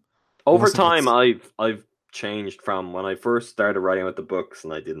mean, over time, I've changed from when I first started writing about the books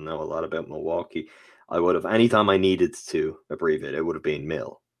and I didn't know a lot about Milwaukee. I would have, anytime I needed to abbreviate, it would have been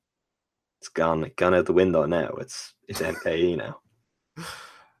MIL. It's gone out the window now. It's MKE now.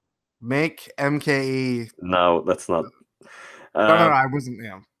 Make MKE. No, that's not. No, I wasn't.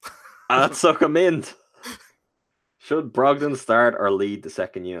 Yeah. That suck a mint. Should Brogdon start or lead the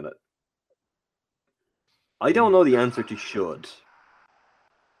second unit? I don't know the answer to should.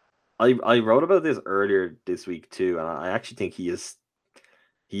 I wrote about this earlier this week too, and I actually think he is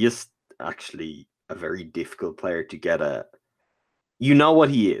actually a very difficult player to get a. You know what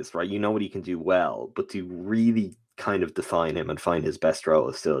he is, right? You know what he can do well, but to really kind of define him and find his best role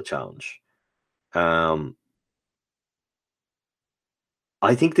is still a challenge. I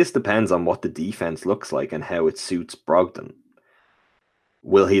think this depends on what the defense looks like and how it suits Brogdon.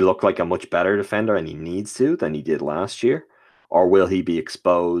 Will he look like a much better defender, and he needs to, than he did last year? Or will he be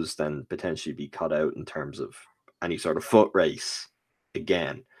exposed and potentially be cut out in terms of any sort of foot race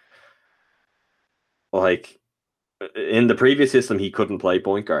again? Like in the previous system, he couldn't play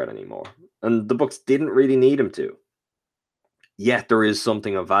point guard anymore, and the Bucks didn't really need him to. Yet there is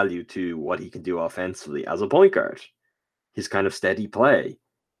something of value to what he can do offensively as a point guard. His kind of steady play.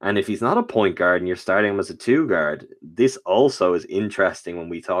 And if he's not a point guard and you're starting him as a 2 guard, this also is interesting when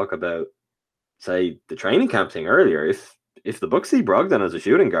we talk about, say, the training camp thing earlier. If the Bucks see Brogdon as a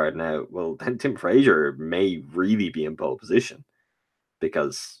shooting guard now, well, then Tim Frazier may really be in pole position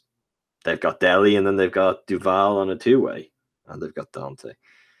because they've got Delly and then they've got Duval on a 2-way and they've got Dante.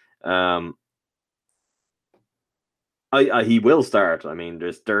 He will start. I mean,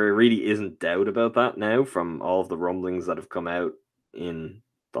 there really isn't doubt about that now from all of the rumblings that have come out in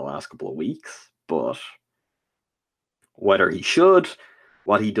the last couple of weeks. But whether he should,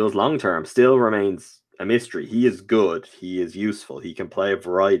 what he does long term, still remains a mystery. He is good. He is useful. He can play a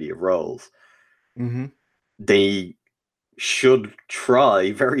variety of roles. Mm-hmm. They should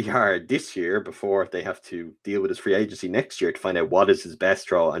try very hard this year before they have to deal with his free agency next year to find out what is his best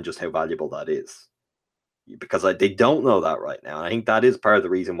role and just how valuable that is. Because they don't know that right now. And I think that is part of the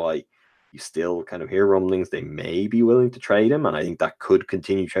reason why you still kind of hear rumblings they may be willing to trade him. And I think that could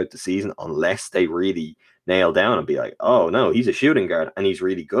continue throughout the season unless they really nail down and be like, oh, no, he's a shooting guard and he's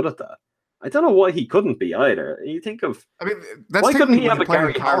really good at that. I don't know why he couldn't be either. You think of, I mean, that's why couldn't he have a playing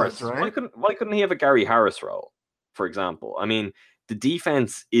Gary college, Harris? right? Why couldn't he have a Gary Harris role, for example? I mean, the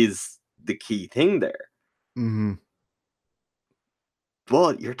defense is the key thing there. Mm-hmm.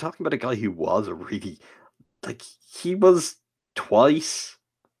 But you're talking about a guy who was a really, like, he was twice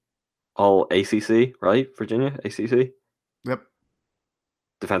all ACC, right? Virginia, ACC? Yep.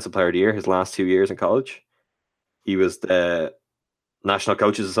 Defensive Player of the Year his last 2 years in college. He was the National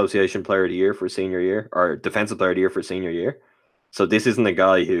Coaches Association Player of the Year for senior year, or Defensive Player of the Year for senior year. So this isn't a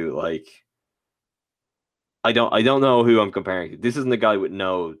guy who, like, I don't know who I'm comparing to. This isn't a guy with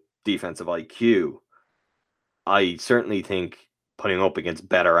no defensive IQ. I certainly think putting up against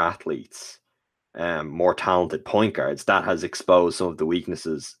better athletes, more talented point guards, that has exposed some of the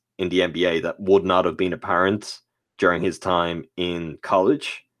weaknesses in the NBA that would not have been apparent during his time in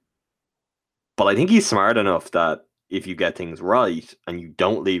college. But I think he's smart enough that if you get things right and you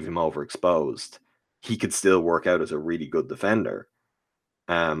don't leave him overexposed, he could still work out as a really good defender.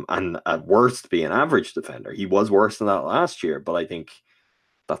 And at worst be an average defender. He was worse than that last year, but I think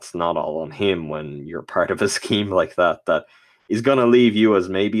that's not all on him when you're part of a scheme like that is going to leave you as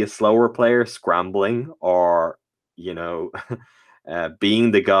maybe a slower player scrambling or,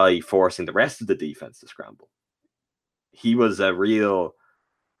 being the guy forcing the rest of the defense to scramble. He was a real...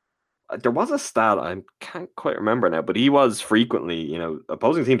 There was a stat, I can't quite remember now, but he was frequently,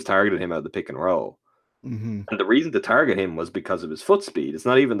 opposing teams targeted him out of the pick and roll. Mm-hmm. And the reason to target him was because of his foot speed. It's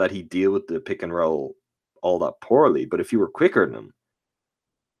not even that he'd deal with the pick and roll all that poorly, but if you were quicker than him,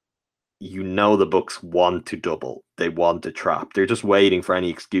 the Bucks want to double. They want to trap. They're just waiting for any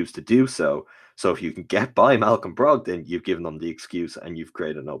excuse to do so. So if you can get by Malcolm Brogdon, you've given them the excuse and you've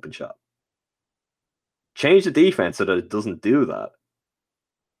created an open shot. Change the defense so that it doesn't do that.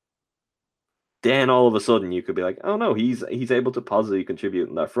 Then all of a sudden you could be like, oh no, he's able to positively contribute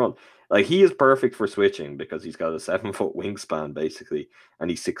in that front. Like, he is perfect for switching because he's got a 7-foot wingspan basically, and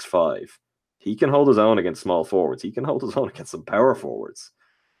he's 6'5". He can hold his own against small forwards. He can hold his own against some power forwards.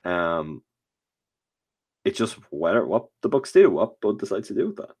 It's just what the Bucks do, what Bud decides to do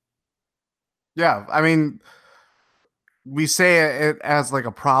with that. Yeah, I mean, we say it as like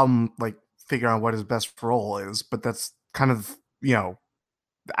a problem, like figuring out what his best role is, but that's kind of,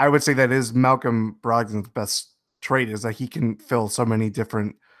 I would say that is Malcolm Brogdon's best trait, is that he can fill so many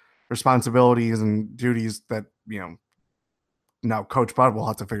different responsibilities and duties that, now Coach Bud will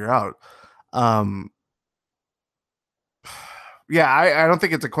have to figure out. Yeah, I don't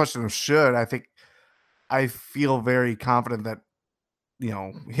think it's a question of should. I feel very confident that,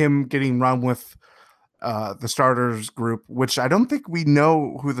 him getting run with the starters group, which I don't think we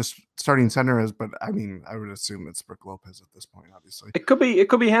know who the starting center is, but I mean, I would assume it's Brook Lopez at this point, obviously. It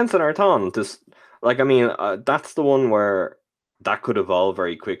could be Henson or Ton. Just that's the one where that could evolve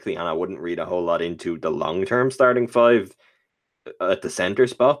very quickly, and I wouldn't read a whole lot into the long-term starting five at the center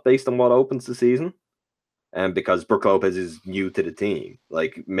spot based on what opens the season. And because Brook Lopez is new to the team,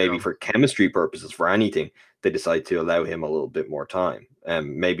 like maybe for chemistry purposes, for anything, they decide to allow him a little bit more time.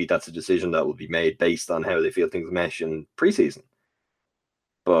 And maybe that's a decision that will be made based on how they feel things mesh in preseason.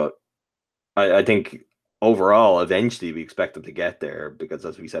 But I think overall, eventually we expect him to get there because,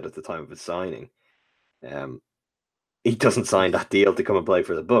 as we said at the time of his signing, he doesn't sign that deal to come and play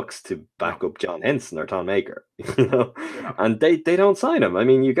for the Bucks to back up John Henson or Tom Maker, and they don't sign him. I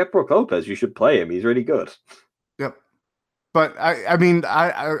mean, you get Brook Lopez, you should play him. He's really good. Yep. But I mean,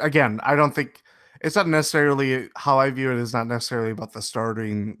 I don't think it's not necessarily how I view it is not necessarily about the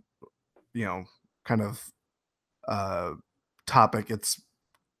starting, kind of topic. It's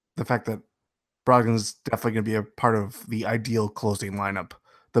the fact that Brogdon's definitely going to be a part of the ideal closing lineup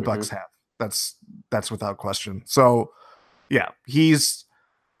the Bucks have. That's without question. So, yeah,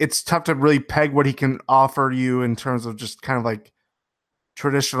 it's tough to really peg what he can offer you in terms of just kind of like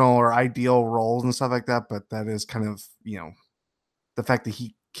traditional or ideal roles and stuff like that. But that is kind of, the fact that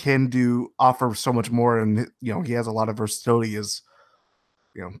he can offer so much more, and he has a lot of versatility is,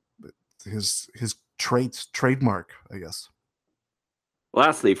 his trademark, I guess.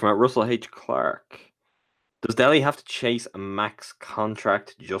 Lastly, from Russell H. Clark, does Delhi have to chase a max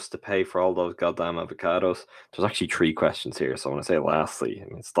contract just to pay for all those goddamn avocados? There's actually 3 questions here, so I want to say lastly. I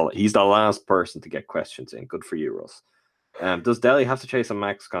mean, he's the last person to get questions in. Good for you, Russ. Does Delhi have to chase a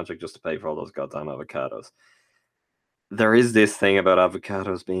max contract just to pay for all those goddamn avocados? There is this thing about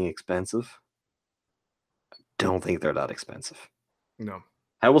avocados being expensive. I don't think they're that expensive. No.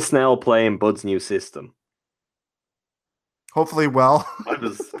 How will Snell play in Bud's new system? Hopefully well. I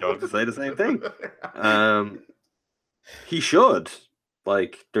was going to say the same thing. He should.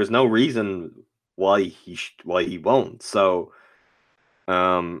 Like, there's no reason why he won't. So,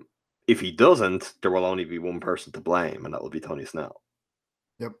 if he doesn't, there will only be one person to blame, and that will be Tony Snell.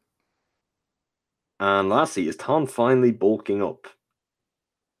 Yep. And lastly, is Tom finally bulking up?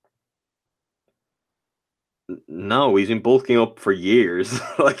 No, he's been bulking up for years.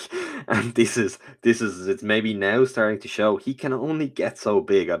 And this is it's maybe now starting to show. He can only get so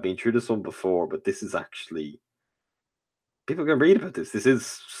big. I've been through this one before, but this is actually, people can read about this. This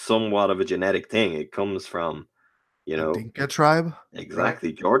is somewhat of a genetic thing. It comes from, Dinka tribe.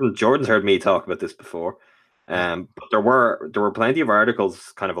 Exactly. Right? Jordan's heard me talk about this before. But there were plenty of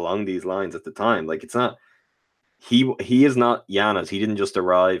articles kind of along these lines at the time. Like, it's not, he is not Giannis. He didn't just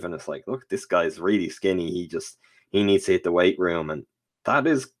arrive and it's like, look, this guy's really skinny. He needs to hit the weight room, and that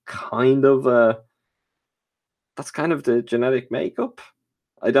is kind of that's kind of the genetic makeup.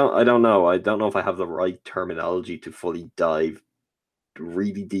 I don't know. I don't know if I have the right terminology to fully dive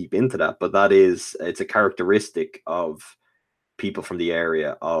really deep into that, but it's a characteristic of people from the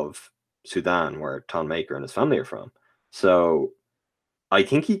area of Sudan where Ton Maker and his family are from. So I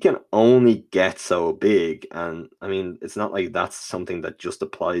think he can only get so big, and I mean, it's not like that's something that just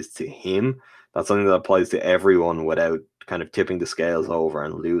applies to him. That's something that applies to everyone without kind of tipping the scales over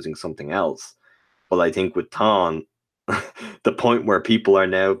and losing something else. But I think with Ton, the point where people are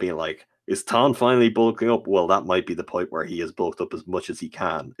now being like, is Ton finally bulking up? Well, that might be the point where he has bulked up as much as he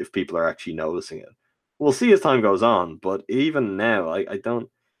can if people are actually noticing it. We'll see as time goes on, but even now, I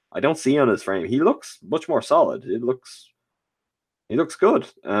don't see on his frame. He looks much more solid. He looks good.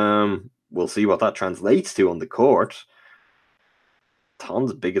 We'll see what that translates to on the court.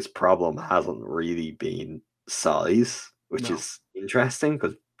 Ton's biggest problem hasn't really been size, which is interesting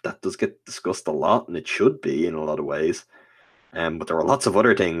because that does get discussed a lot, and it should be in a lot of ways. But there were lots of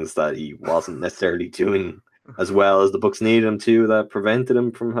other things that he wasn't necessarily doing as well as the Bucks needed him to that prevented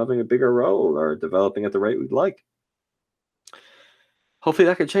him from having a bigger role or developing at the rate we'd like. Hopefully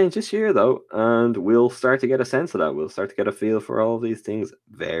that can change this year, though, and we'll start to get a sense of that. We'll start to get a feel for all of these things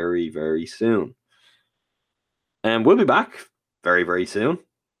very, very soon. And we'll be back very, very soon.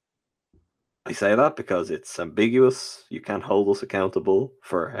 I say that because it's ambiguous. You can't hold us accountable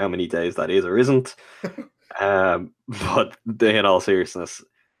for how many days that is or isn't. But in all seriousness,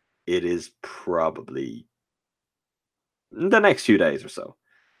 it is probably the next few days or so.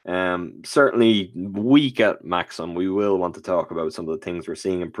 Certainly week at maximum, we will want to talk about some of the things we're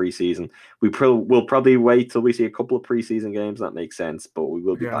seeing in preseason. We'll probably wait till we see a couple of preseason games. That makes sense, but we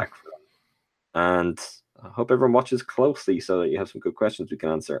will be back for them. And I hope everyone watches closely so that you have some good questions we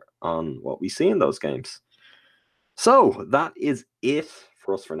can answer on what we see in those games. So that is it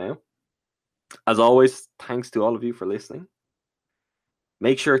for us for now. As always, thanks to all of you for listening.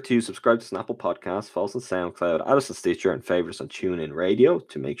 Make sure to subscribe to Snapple Podcast, follow us on SoundCloud, add us on Stitcher, and favorite us on TuneIn Radio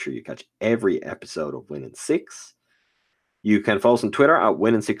to make sure you catch every episode of Win in 6. You can follow us on Twitter at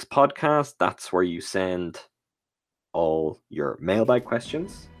Win in 6 Podcast. That's where you send all your mailbag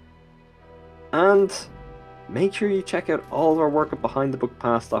questions. And make sure you check out all of our work at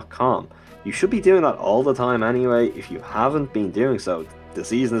BehindTheBookPass.com. You should be doing that all the time anyway. If you haven't been doing so, the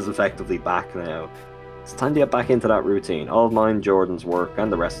season is effectively back now. It's time to get back into that routine. All of mine, Jordan's work,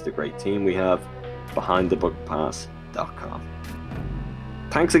 and the rest of the great team we have, BehindTheBookPass.com.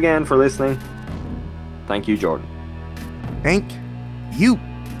 Thanks again for listening. Thank you, Jordan. Thank you.